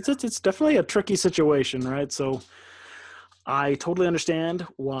 It's definitely a tricky situation, right? So I totally understand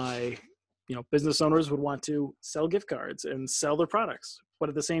why, business owners would want to sell gift cards and sell their products. But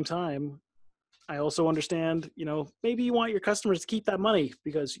at the same time, I also understand, maybe you want your customers to keep that money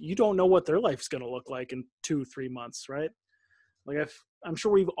because you don't know what their life's going to look like in 2-3 months, right? Like I'm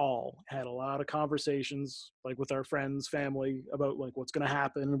sure we've all had a lot of conversations, like with our friends, family, about like what's going to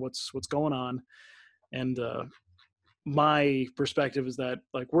happen, what's going on. And my perspective is that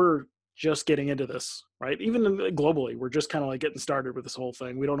like we're just getting into this, right? Even globally, we're just kind of like getting started with this whole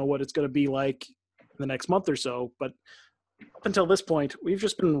thing. We don't know what it's going to be like in the next month or so, but up until this point, we've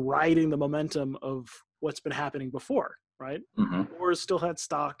just been riding the momentum of what's been happening before, right? Stores still had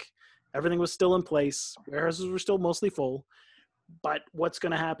stock. Everything was still in place. Warehouses were still mostly full. But what's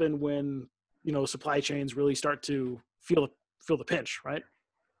going to happen when, supply chains really start to feel the pinch, right?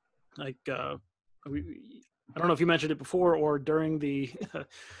 Like, I don't know if you mentioned it before or during the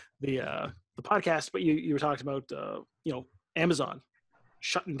the podcast, but you were talking about, Amazon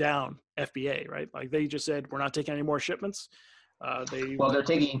shutting down FBA, right? Like they just said, we're not taking any more shipments. They're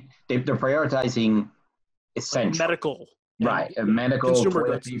prioritizing essential, like medical, right? Medical, consumer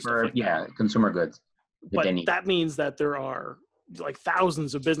toilet goods, paper, consumer goods. But that means that there are like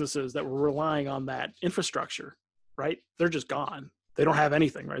thousands of businesses that were relying on that infrastructure, right? They're just gone. They don't have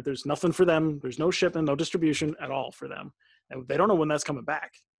anything, right? There's nothing for them. There's no shipping, no distribution at all for them, and they don't know when that's coming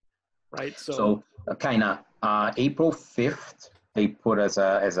back, right? So kind of April 5th. They put as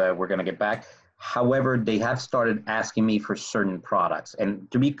a we're going to get back. However, they have started asking me for certain products. And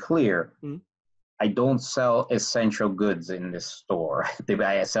to be clear, I don't sell essential goods in this store.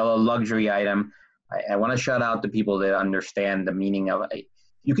 I sell a luxury item. I want to shout out to people that understand the meaning of it.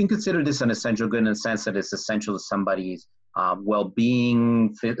 You can consider this an essential good in the sense that it's essential to somebody's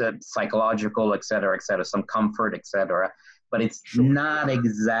well-being, psychological, et cetera, some comfort, et cetera. But it's not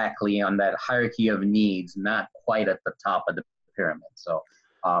exactly on that hierarchy of needs, not quite at the top of the pyramid. So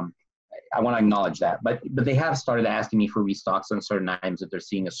I want to acknowledge that. But they have started asking me for restocks on certain items that they're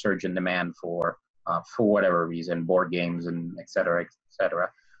seeing a surge in demand for whatever reason, board games and et cetera, et cetera.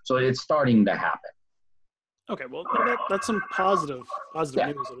 So it's starting to happen. Okay, well, that's some positive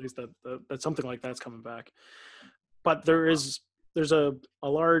news, at least that something like that's coming back. But there's a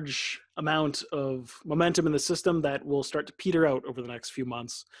large amount of momentum in the system that will start to peter out over the next few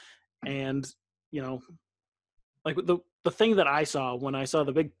months. And, like the thing that I saw when I saw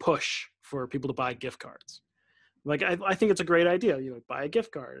the big push for people to buy gift cards, like I think it's a great idea. Buy a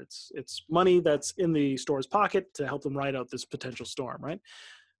gift card. It's money that's in the store's pocket to help them ride out this potential storm, right?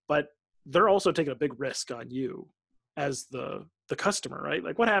 But they're also taking a big risk on you as the customer, right?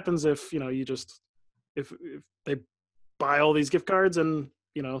 Like what happens if, if they buy all these gift cards and,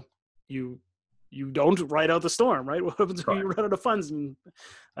 you don't ride out the storm, right? What happens if you run out of funds and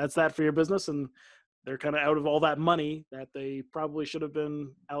that's that for your business and they're kind of out of all that money that they probably should have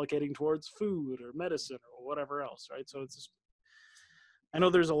been allocating towards food or medicine or whatever else, right? So it's just, I know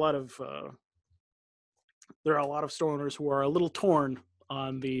there's a lot of store owners who are a little torn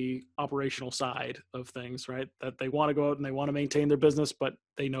on the operational side of things, right? That they want to go out and they want to maintain their business, but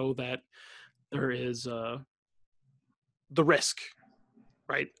they know that there is the risk,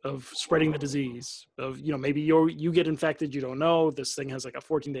 right, of spreading the disease. Of maybe you get infected, you don't know. This thing has like a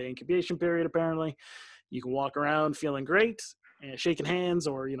 14-day incubation period. Apparently, you can walk around feeling great, shaking hands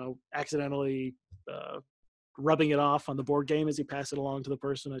or, accidentally rubbing it off on the board game as you pass it along to the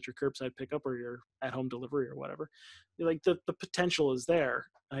person at your curbside pickup or your at-home delivery or whatever. Like the potential is there.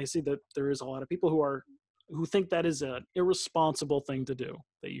 I see that there is a lot of people who think that is an irresponsible thing to do,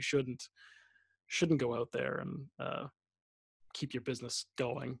 that you shouldn't go out there and keep your business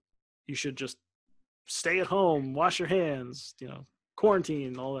going. You should just stay at home, wash your hands,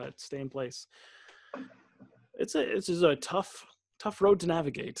 quarantine, all that, stay in place. It's a tough road to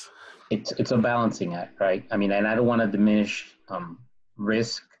navigate. It's a balancing act, right? I mean, and I don't want to diminish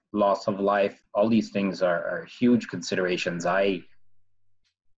risk, loss of life. All these things are huge considerations. I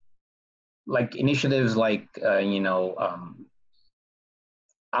like initiatives like I'm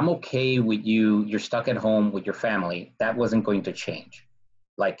okay with you're stuck at home with your family. That wasn't going to change.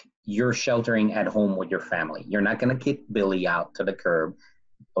 Like you're sheltering at home with your family. You're not going to kick Billy out to the curb,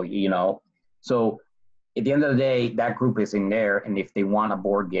 or So at the end of the day, that group is in there, and if they want a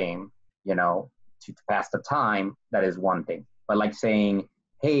board game, to pass the time, that is one thing. But like saying,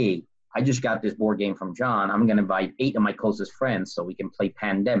 hey, I just got this board game from John. I'm going to invite 8 of my closest friends so we can play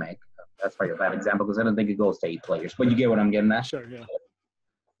Pandemic. That's probably a bad example because I don't think it goes to 8 players, but you get what I'm getting at. Sure, yeah.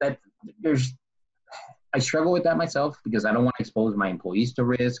 I struggle with that myself because I don't want to expose my employees to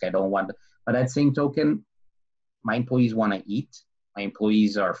risk. I don't want to, but at the same token, my employees want to eat. My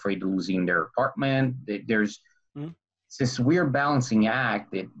employees are afraid of losing their apartment. There's this weird balancing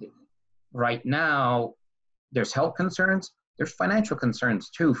act that right now there's health concerns. There's financial concerns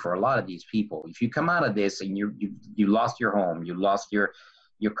too for a lot of these people. If you come out of this and you lost your home, you lost your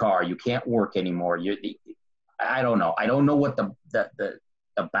car, you can't work anymore. I don't know. I don't know what the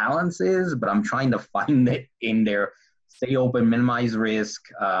balance is, but I'm trying to find it in there. Stay open, minimize risk.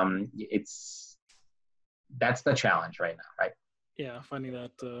 That's the challenge right now, right? Yeah, finding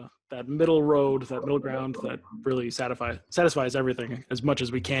that middle road, that middle ground that really satisfies everything as much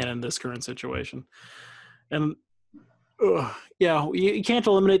as we can in this current situation. And you can't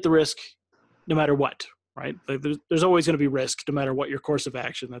eliminate the risk no matter what, right? Like there's always going to be risk no matter what your course of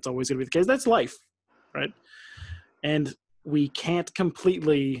action. That's always going to be the case. That's life, right? And we can't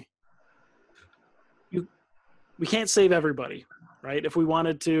completely we can't save everybody, right? If we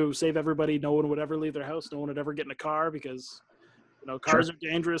wanted to save everybody, no one would ever leave their house. No one would ever get in a car because cars are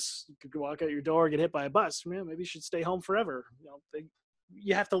dangerous. You could walk out your door, get hit by a bus. Maybe you should stay home forever.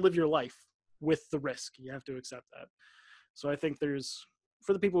 You have to live your life with the risk. You have to accept that. So I think there's,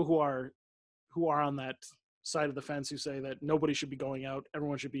 for the people who are on that side of the fence who say that nobody should be going out,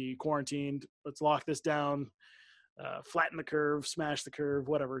 everyone should be quarantined, let's lock this down, flatten the curve, smash the curve,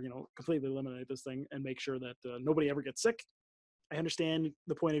 whatever, completely eliminate this thing and make sure that nobody ever gets sick. I understand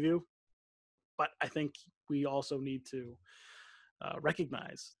the point of view, but I think we also need to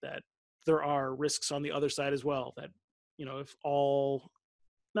recognize that there are risks on the other side as well. That, if all,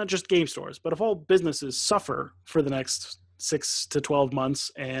 not just game stores, but if all businesses suffer for the next 6 to 12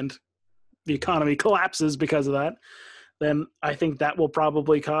 months and the economy collapses because of that, then I think that will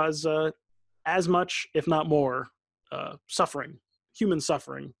probably cause as much, if not more, suffering, human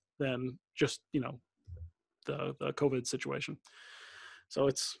suffering, than just, the COVID situation. So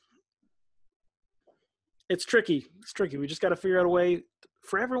it's tricky. It's tricky. We just got to figure out a way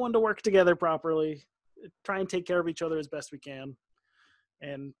for everyone to work together properly, try and take care of each other as best we can,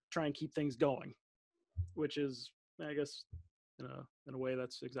 and try and keep things going, which is, I guess, in a way,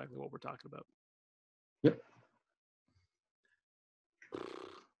 that's exactly what we're talking about. Yep.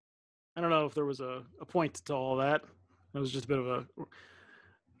 I don't know if there was a point to all that. It was just a bit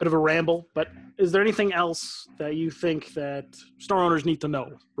of a ramble, but is there anything else that you think that store owners need to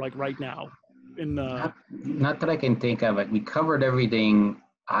know, like right now? Not that I can think of it. We covered everything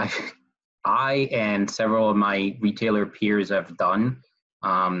I and several of my retailer peers have done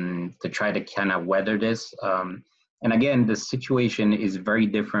to try to kind of weather this. And again, the situation is very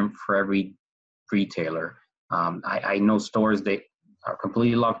different for every retailer. I know stores that are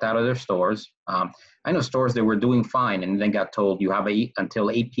completely locked out of their stores. I know stores that were doing fine and then got told you have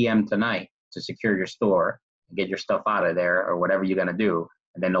until 8 p.m. tonight to secure your store and get your stuff out of there or whatever you're going to do,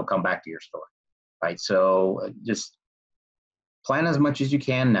 and then they'll come back to your store, right? So just plan as much as you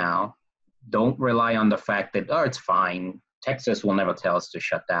can now. Don't rely on the fact that, it's fine. Texas will never tell us to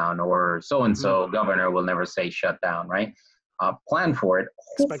shut down, or so-and-so governor will never say shut down, right? Plan for it.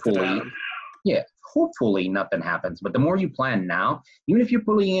 Hopefully nothing happens. But the more you plan now, even if you're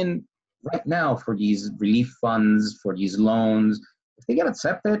pulling in right now for these relief funds, for these loans, if they get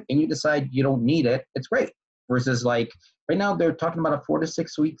accepted and you decide you don't need it, it's great. Versus like right now, they're talking about a 4 to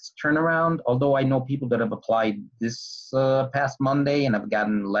 6 weeks turnaround. Although I know people that have applied this past Monday and have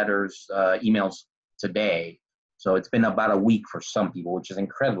gotten letters, emails today. So it's been about a week for some people, which is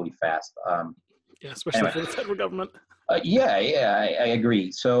incredibly fast. Yeah, especially Anyway, for the federal government. I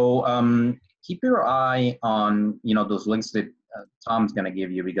agree. So keep your eye on, those links that Tom's going to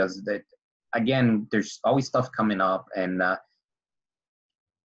give you, because that, again, there's always stuff coming up, and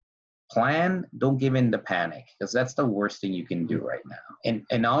plan, don't give in to panic, because that's the worst thing you can do right now.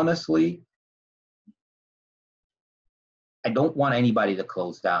 And honestly, I don't want anybody to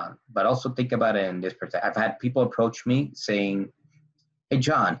close down, but also think about it in this perspective. I've had people approach me saying, "Hey,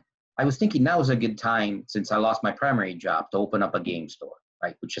 John, I was thinking now is a good time, since I lost my primary job, to open up a game store,"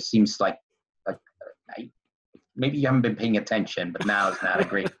 right? Which just seems like I, maybe you haven't been paying attention, but now is not a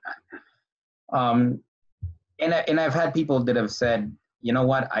great time. And I've had people that have said, "You know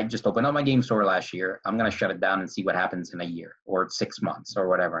what? I just opened up my game store last year. I'm going to shut it down and see what happens in a year or 6 months or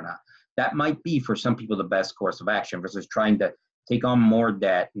whatever." Now, that might be for some people the best course of action versus trying to take on more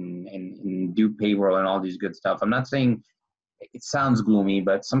debt and do payroll and all these good stuff. I'm not saying it sounds gloomy,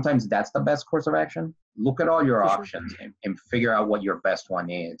 but sometimes that's the best course of action. Look at all your For sure. options and figure out what your best one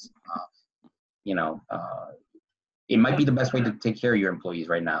is. You know, it might be the best way to take care of your employees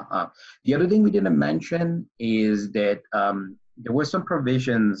right now. The other thing we didn't mention is that there were some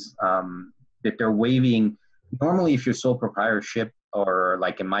provisions that they're waiving. Normally, if you're sole proprietorship, or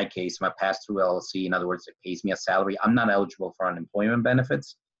like in my case, my pass-through LLC, in other words, it pays me a salary, I'm not eligible for unemployment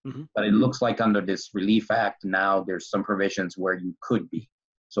benefits. Mm-hmm. But it looks like under this Relief Act now, there's some provisions where you could be.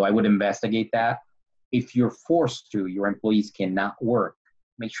 So I would investigate that. If you're forced to, your employees cannot work,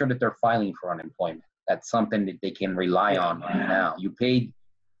 make sure that they're filing for unemployment. That's something that they can rely on right now. You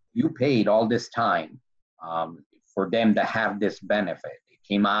paid all this time for them to have this benefit. It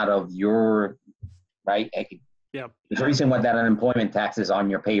came out of your, right? Yeah. There's a reason why that unemployment tax is on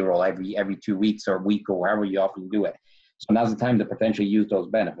your payroll every 2 weeks or week or however you often do it. So now's the time to potentially use those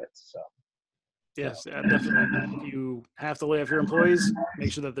benefits. So. Yes, definitely. If you have to lay off your employees,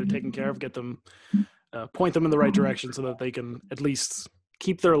 make sure that they're taken care of, get them, point them in the right direction so that they can at least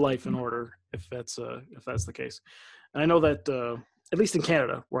keep their life in order, if that's the case. And I know that at least in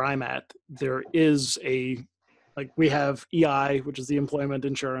Canada, where I'm at, there is we have EI, which is the employment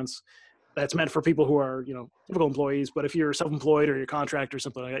insurance. That's meant for people who are, typical employees. But if you're self-employed or you're a contractor or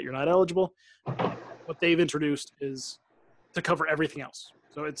something like that, you're not eligible. What they've introduced is to cover everything else.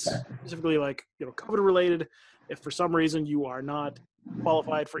 So it's specifically COVID related. If for some reason you are not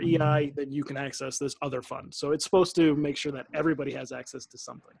qualified for EI, then you can access this other fund. So it's supposed to make sure that everybody has access to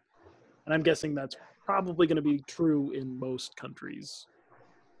something. And I'm guessing that's probably going to be true in most countries.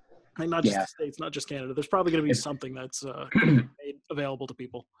 Not just the States, not just Canada. There's probably going to be something that's going to be made available to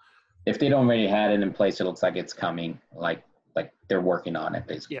people. If they don't already have it in place, it looks like it's coming. Like they're working on it,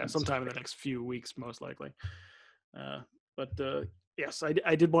 basically. Yeah, sometime in the next few weeks, most likely. But yes,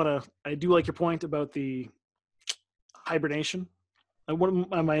 I do like your point about the hibernation. One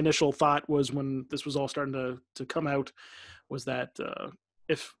of my initial thought was, when this was all starting to come out, was that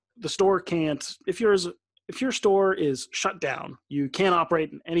if the store can't, if your store is shut down, you can't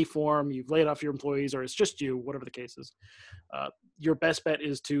operate in any form, you've laid off your employees, or it's just you, whatever the case is, your best bet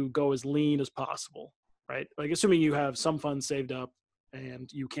is to go as lean as possible, right? Like, assuming you have some funds saved up and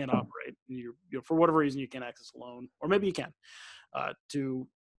you can't operate, and you for whatever reason you can't access a loan, or maybe you can, to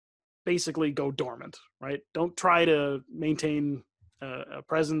basically go dormant, right? Don't try to maintain a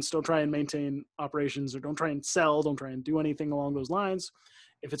presence, don't try and maintain operations, or don't try and sell, don't try and do anything along those lines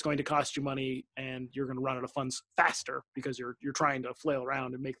if it's going to cost you money and you're going to run out of funds faster because you're trying to flail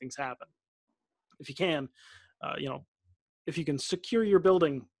around and make things happen. If you can, if you can secure your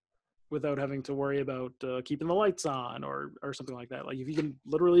building without having to worry about keeping the lights on or something like that. Like, if you can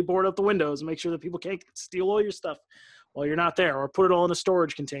literally board up the windows and make sure that people can't steal all your stuff while you're not there, or put it all in a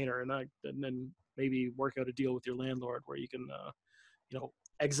storage container, and then maybe work out a deal with your landlord where you can,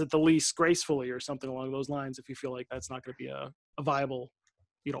 exit the lease gracefully or something along those lines if you feel like that's not going to be a viable,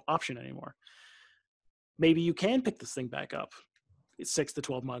 option anymore. Maybe you can pick this thing back up 6 to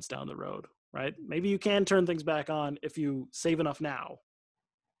 12 months down the road, right? Maybe you can turn things back on if you save enough now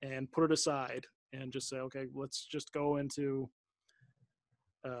and put it aside and just say, okay, let's just go into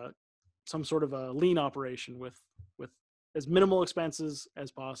some sort of a lean operation with as minimal expenses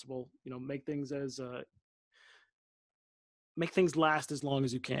as possible. Make things last as long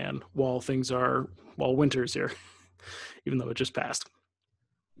as you can while winter's here, even though it just passed.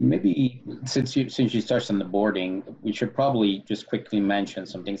 Maybe since you touched on the boarding, we should probably just quickly mention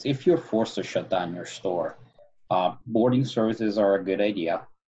some things. If you're forced to shut down your store, boarding services are a good idea,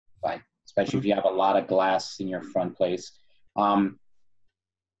 right? Especially if you have a lot of glass in your front place. I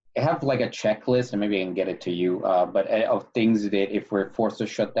have like a checklist, and maybe I can get it to you, but of things that if we're forced to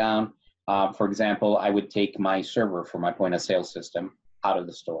shut down, For example, I would take my server for my point of sale system out of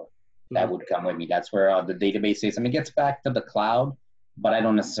the store. That would come with me. That's where the database is. I mean, it gets back to the cloud, but I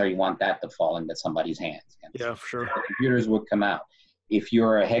don't necessarily want that to fall into somebody's hands. Yeah, for sure. The computers would come out. If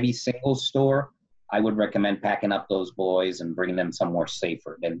you're a heavy single store, I would recommend packing up those boys and bringing them somewhere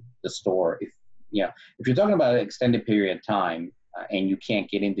safer than the store. If you're talking about an extended period of time and you can't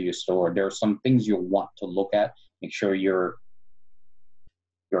get into your store, there are some things you'll want to look at. Make sure your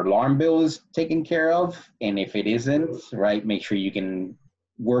alarm bill is taken care of, and if it isn't, right, make sure you can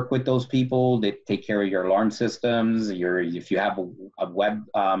work with those people that take care of your alarm systems. If you have a web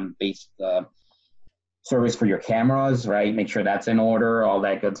based service for your cameras, right, make sure that's in order, all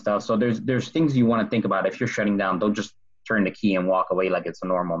that good stuff. So there's things you want to think about. If you're shutting down, don't just turn the key and walk away like it's a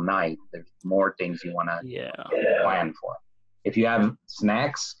normal night. There's more things you want to plan for. If you have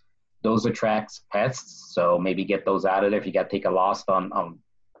snacks, those attract pests, so maybe get those out of there. If you got to take a loss on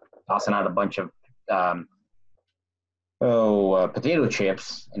tossing out a bunch of potato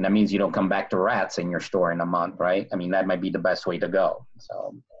chips, and that means you don't come back to rats in your store in a month, right? I mean, that might be the best way to go.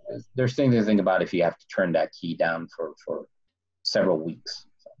 So there's things to think about if you have to turn that key down for several weeks.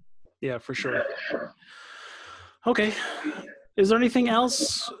 So. Yeah, for sure. Okay. Is there anything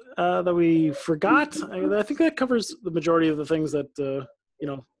else that we forgot? I think that covers the majority of the things that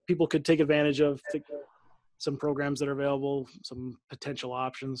people could take advantage of. Some programs that are available, some potential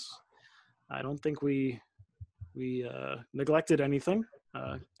options. I don't think we neglected anything.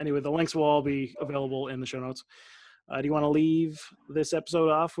 Anyway, the links will all be available in the show notes. Do you want to leave this episode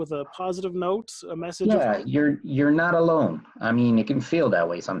off with a positive note, a message? Yeah, you're not alone. I mean, it can feel that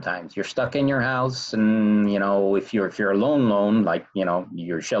way sometimes. You're stuck in your house, and if you're alone, like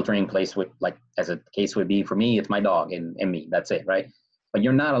you're sheltering in place with, like as a case would be for me, it's my dog and me. That's it, right? But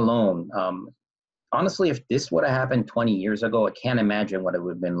you're not alone. Honestly, if this would have happened 20 years ago, I can't imagine what it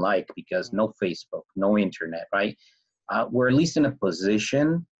would have been like, because no Facebook, no internet, right? We're at least in a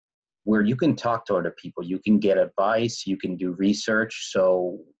position where you can talk to other people, you can get advice, you can do research.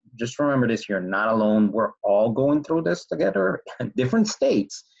 So just remember this, you're not alone. We're all going through this together in different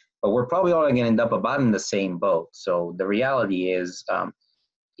states, but we're probably all going to end up about in the same boat. So the reality is,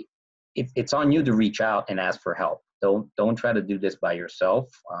 it's on you to reach out and ask for help. Don't try to do this by yourself.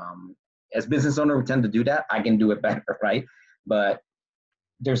 As business owner, we tend to do that. I can do it better, right? But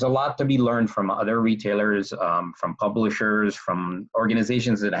there's a lot to be learned from other retailers, from publishers, from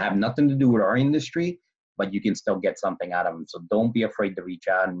organizations that have nothing to do with our industry, but you can still get something out of them. So don't be afraid to reach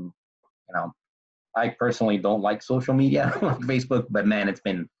out. And, I personally don't like social media, like Facebook, but man, it's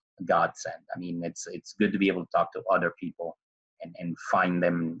been a godsend. I mean, it's good to be able to talk to other people and find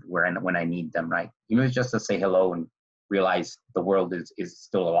them when I need them, right? Even if it's just to say hello and realize the world is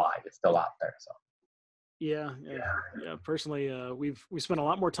still alive. It's still out there. So. Yeah. Personally, we spent a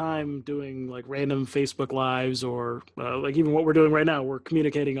lot more time doing like random Facebook lives, or like even what we're doing right now, we're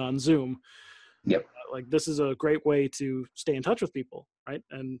communicating on Zoom. Yep. Like this is a great way to stay in touch with people, right?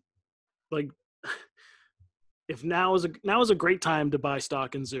 And like, if now is a great time to buy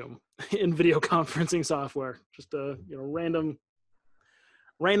stock in Zoom, in video conferencing software. Just a random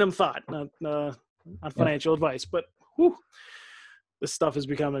thought, not financial advice, but this stuff is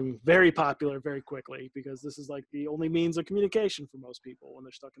becoming very popular very quickly, because this is like the only means of communication for most people when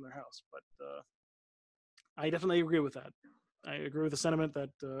they're stuck in their house. But I definitely agree with that. I agree with the sentiment that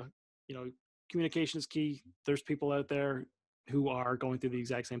communication is key. There's people out there who are going through the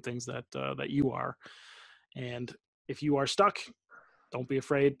exact same things that you are, and if you are stuck, don't be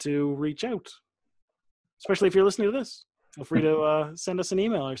afraid to reach out. Especially if you're listening to this, feel free to send us an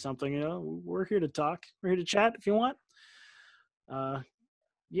email or something. We're here to talk. We're here to chat if you want.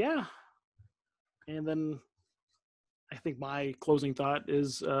 Yeah. And then I think my closing thought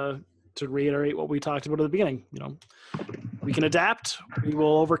is to reiterate what we talked about at the beginning. We can adapt. We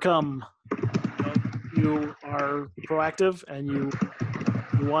will overcome. You are proactive and you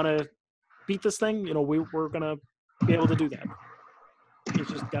want to beat this thing. We're going to be able to do that.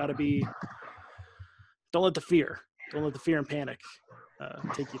 It's just got to be, don't let the fear and panic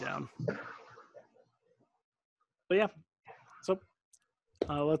take you down. But yeah, so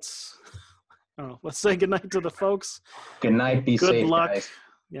let's say goodnight to the folks. Good night. Be safe. Good luck. Guys.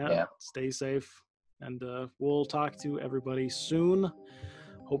 Yeah. Stay safe. And we'll talk to everybody soon,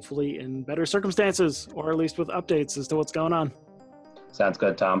 hopefully in better circumstances, or at least with updates as to what's going on. Sounds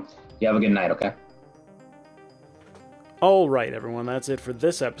good, Tom. You have a good night, okay? All right, everyone. That's it for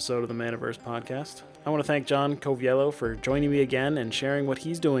this episode of the Manaverse podcast. I want to thank John Coviello for joining me again and sharing what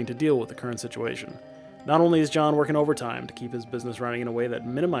he's doing to deal with the current situation. Not only is John working overtime to keep his business running in a way that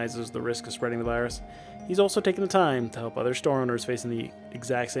minimizes the risk of spreading the virus, he's also taking the time to help other store owners facing the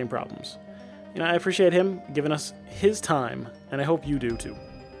exact same problems. I appreciate him giving us his time, and I hope you do too.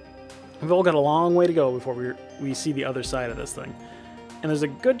 We've all got a long way to go before we see the other side of this thing, and there's a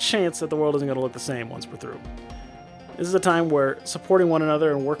good chance that the world isn't going to look the same once we're through. This is a time where supporting one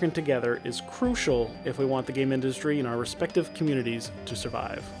another and working together is crucial if we want the game industry and our respective communities to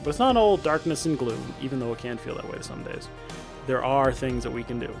survive. But it's not all darkness and gloom, even though it can feel that way some days. There are things that we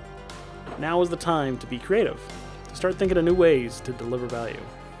can do. Now is the time to be creative, to start thinking of new ways to deliver value.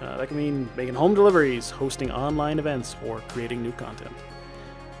 That can mean making home deliveries, hosting online events, or creating new content.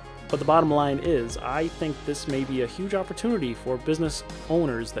 But the bottom line is, I think this may be a huge opportunity for business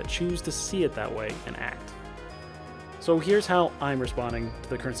owners that choose to see it that way and act. So here's how I'm responding to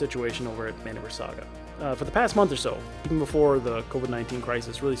the current situation over at Manaverse Saga. For the past month or so, even before the COVID-19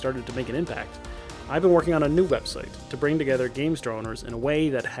 crisis really started to make an impact, I've been working on a new website to bring together game store owners in a way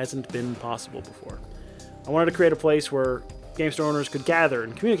that hasn't been possible before. I wanted to create a place where game store owners could gather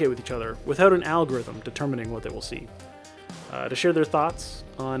and communicate with each other without an algorithm determining what they will see. To share their thoughts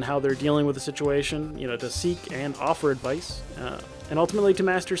on how they're dealing with the situation, to seek and offer advice, and ultimately to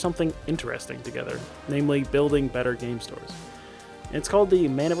master something interesting together, namely building better game stores. And it's called the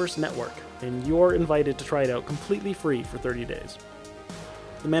Manaverse Network, and you're invited to try it out completely free for 30 days.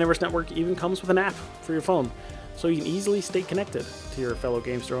 The Manaverse Network even comes with an app for your phone, so you can easily stay connected to your fellow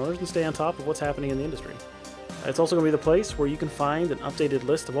game store owners and stay on top of what's happening in the industry. It's also going to be the place where you can find an updated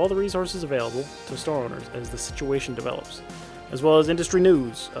list of all the resources available to store owners as the situation develops, as well as industry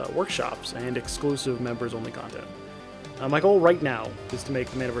news, workshops, and exclusive members-only content. My goal right now is to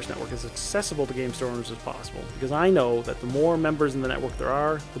make the Manaverse Network as accessible to game store owners as possible, because I know that the more members in the network there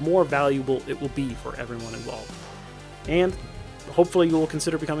are, the more valuable it will be for everyone involved. And hopefully you will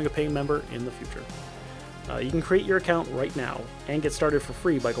consider becoming a paying member in the future. You can create your account right now and get started for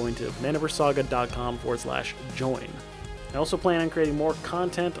free by going to manaversaga.com/join. I also plan on creating more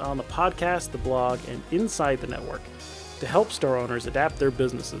content on the podcast, the blog, and inside the network to help store owners adapt their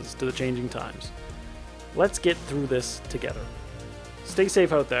businesses to the changing times. Let's get through this together. Stay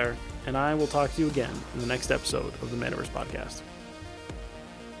safe out there, and I will talk to you again in the next episode of the Manaverse Podcast.